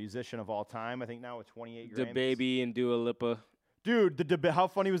musician of all time. I think now with 28 The Grammys. Baby and Dua Lipa. Dude, how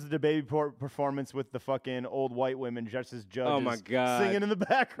funny was the DaBaby performance with the fucking old white women just as judges? Oh my god, singing in the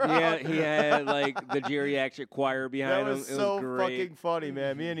background. Yeah, he had like the geriatric choir behind that him. was It so was great. fucking funny,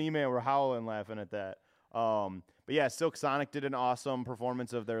 man. Me and E-Man were howling laughing at that. But yeah, Silk Sonic did an awesome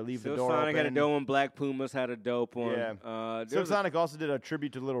performance of their Leave Silk the Door Sonic Open. had a dope one. Black Pumas had a dope one. Yeah. Silk Sonic also did a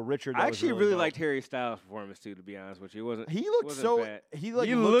tribute to Little Richard. That I was actually really dope. liked Harry Styles' performance too. To be honest with you, He looked wasn't so bad. he He looked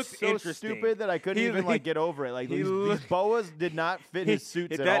looked so interesting. stupid that I couldn't even like get over it. Like these boas did not fit his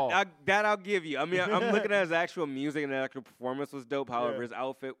suits at all. That I'll give you. I mean, I'm looking at his actual music and the actual performance was dope. However, Yeah. his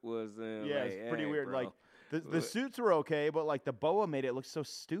outfit was It's pretty hey, weird. bro. Like the suits were okay, but like the boa made it look so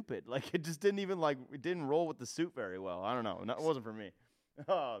stupid. Like it just didn't even it didn't roll with the suit very well. I don't know. It wasn't for me.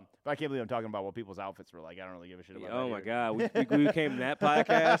 But I can't believe I'm talking about what people's outfits were like. I don't really give a shit about that. Oh my either. God, we became that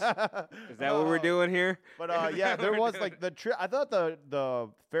podcast. Is that what we're doing here? But yeah, there was like I thought the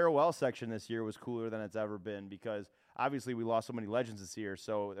farewell section this year was cooler than it's ever been because obviously we lost so many legends this year,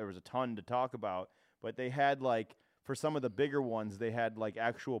 so there was a ton to talk about. But they had like for some of the bigger ones, they had like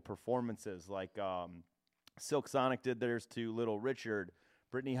actual performances. Like Silk Sonic did theirs to Little Richard.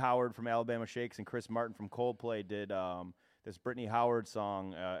 Brittany Howard from Alabama Shakes and Chris Martin from Coldplay did this Brittany Howard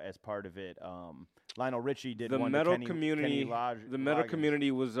song as part of it. Lionel Richie did The one metal to Kenny community. The metal Loggins.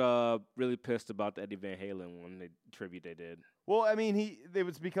 community was really pissed about the Eddie Van Halen one, the tribute they did. Well, I mean, it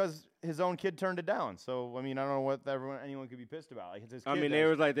was because his own kid turned it down. So, I mean, I don't know what anyone could be pissed about. Like, it's his kid. I mean, they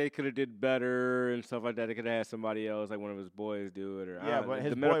was like they could have did better and stuff like that. They could have had somebody else, like one of his boys, do it. Or Yeah, but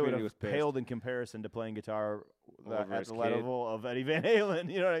his the metal boy would community have was pissed. paled in comparison to playing guitar Over at his the kid. level of Eddie Van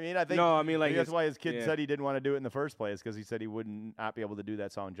Halen. You know what I mean? I think. No, I mean, like, think that's his- why his kid yeah. said he didn't want to do it in the first place because he said he would not be able to do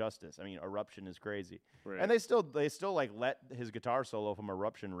that song justice. I mean, Eruption is crazy, Right. and they still like let his guitar solo from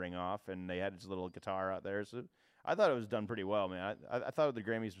Eruption ring off, and they had his little guitar out there. So I thought it was done pretty well, man. I thought the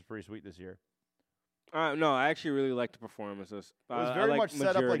Grammys was pretty sweet this year. No, I actually really liked the performances. It was I very like much set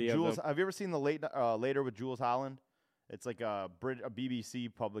up like majority of Jules. them. Have you ever seen the Later with Jules Holland? It's like a BBC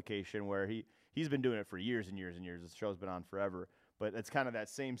publication where he's been doing it for years and years and years. The show's been on forever, but it's kind of that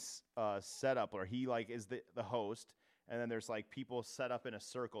same setup where he like is the host, and then there's like people set up in a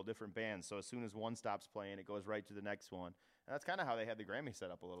circle, different bands. So as soon as one stops playing, it goes right to the next one. And that's kind of how they had the Grammy set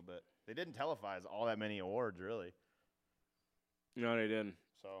up a little bit. They didn't televise all that many awards really. No, they didn't.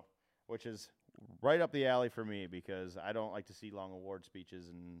 So, which is right up the alley for me because I don't like to see long award speeches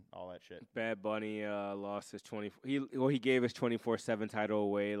and all that shit. Bad Bunny lost his 20. He gave his 24/7 title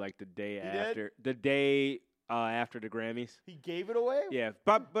away like the day did? after. The day after the Grammys. He gave it away? Yeah,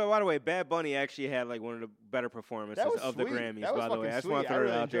 but by the way, Bad Bunny actually had like one of the better performances That was of the sweet. Grammys. That was By the way, I just fucking want to sweet. I throw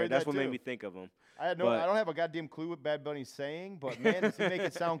really it out there. enjoyed That's that what made too. me think of him. I But- don't have a goddamn clue what Bad Bunny's saying, but man, does he make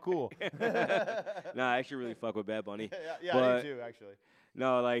it sound cool. Nah, I actually really fuck with Bad Bunny. Yeah, but, I do too, actually.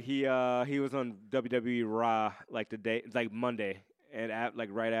 No, like he was on WWE Raw like the day, like Monday, and like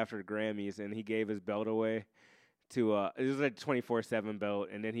right after the Grammys, and he gave his belt away to it was like 24/7 belt,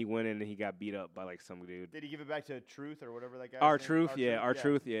 and then he went in and he got beat up by like some dude. Did he give it back to Truth or whatever that guy? R-Truth, yeah,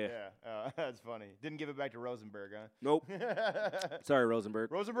 R-Truth, yeah. That's funny. Didn't give it back to Rosenberg, huh? Nope. Sorry,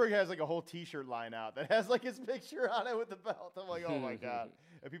 Rosenberg. Rosenberg has like a whole T-shirt line out that has like his picture on it with the belt. I'm like, oh my god,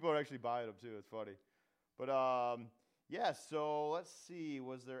 and people are actually buying them too. It's funny, but yeah. So let's see.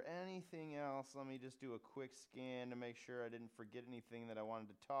 Was there anything else? Let me just do a quick scan to make sure I didn't forget anything that I wanted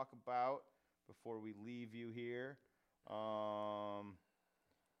to talk about before we leave you here.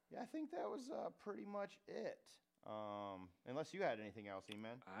 Yeah, I think that was pretty much it. Unless you had anything else,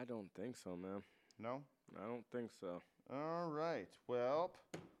 E-Man. I don't think so, man. No? I don't think so. All right. Well,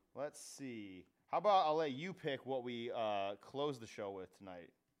 let's see. How about I'll let you pick what we close the show with tonight?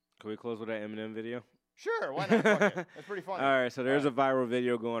 Can we close with that Eminem video? Sure, why not? Fuck it. That's pretty funny. All right, so there's a viral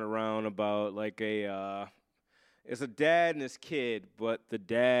video going around about like it's a dad and his kid, but the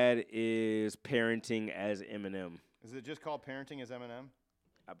dad is parenting as Eminem. Is it just called Parenting as Eminem?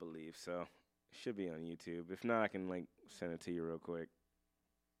 I believe so. It should be on YouTube. If not, I can like send it to you real quick.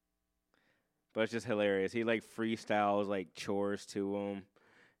 But it's just hilarious. He like freestyles like chores to him.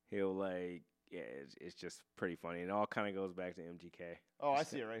 He'll like, yeah, it's just pretty funny. And it all kind of goes back to MGK. Oh, I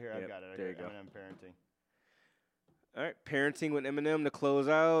see it right here. I've Yep, got it. there you go. Eminem Parenting. All right, parenting with Eminem to close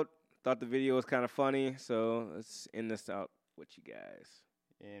out. Thought the video was kind of funny, so let's end this out with you guys.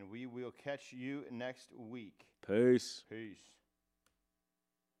 And we will catch you next week. Peace. Peace.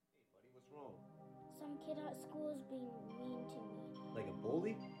 What's wrong? Some kid at school is being mean to me. Like a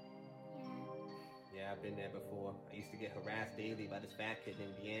bully? Yeah. Yeah, I've been there before. I used to get harassed daily by this fat kid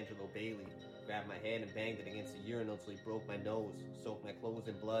named D'Angelo Bailey. Grabbed my head and banged it against the urinal till he broke my nose, soaked my clothes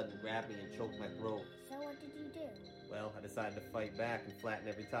in blood, and grabbed me and choked my throat. So what did you do? Well, I decided to fight back and flatten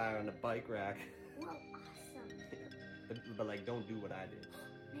every tire on the bike rack. Well, awesome. but like, don't do what I did.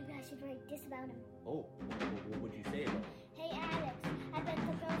 Maybe I should write this about him. Oh, what would you say about it? Hey, Alex, I bet the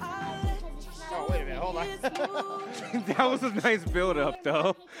girls are because it's not Oh, wait a minute. Hold on. That was a nice build-up,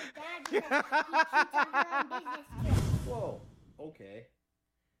 though. Dad because he cheats on her on business trips. Whoa. Okay.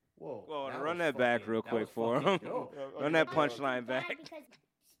 Whoa. Whoa, that run was that back fucking- real that quick was for fucking him. dope. Run that Your mom hates punchline your dad back. because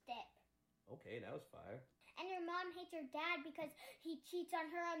step. Okay, that was fire. And your mom hates your dad because he cheats on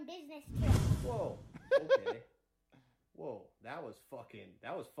her on business trips. Whoa. Okay. Whoa, that was fucking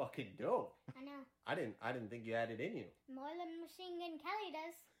dope. I know. I didn't think you had it in you. More than Machine Gun Kelly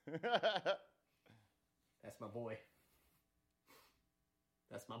does. That's my boy.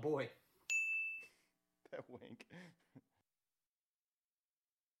 That's my boy. That wink.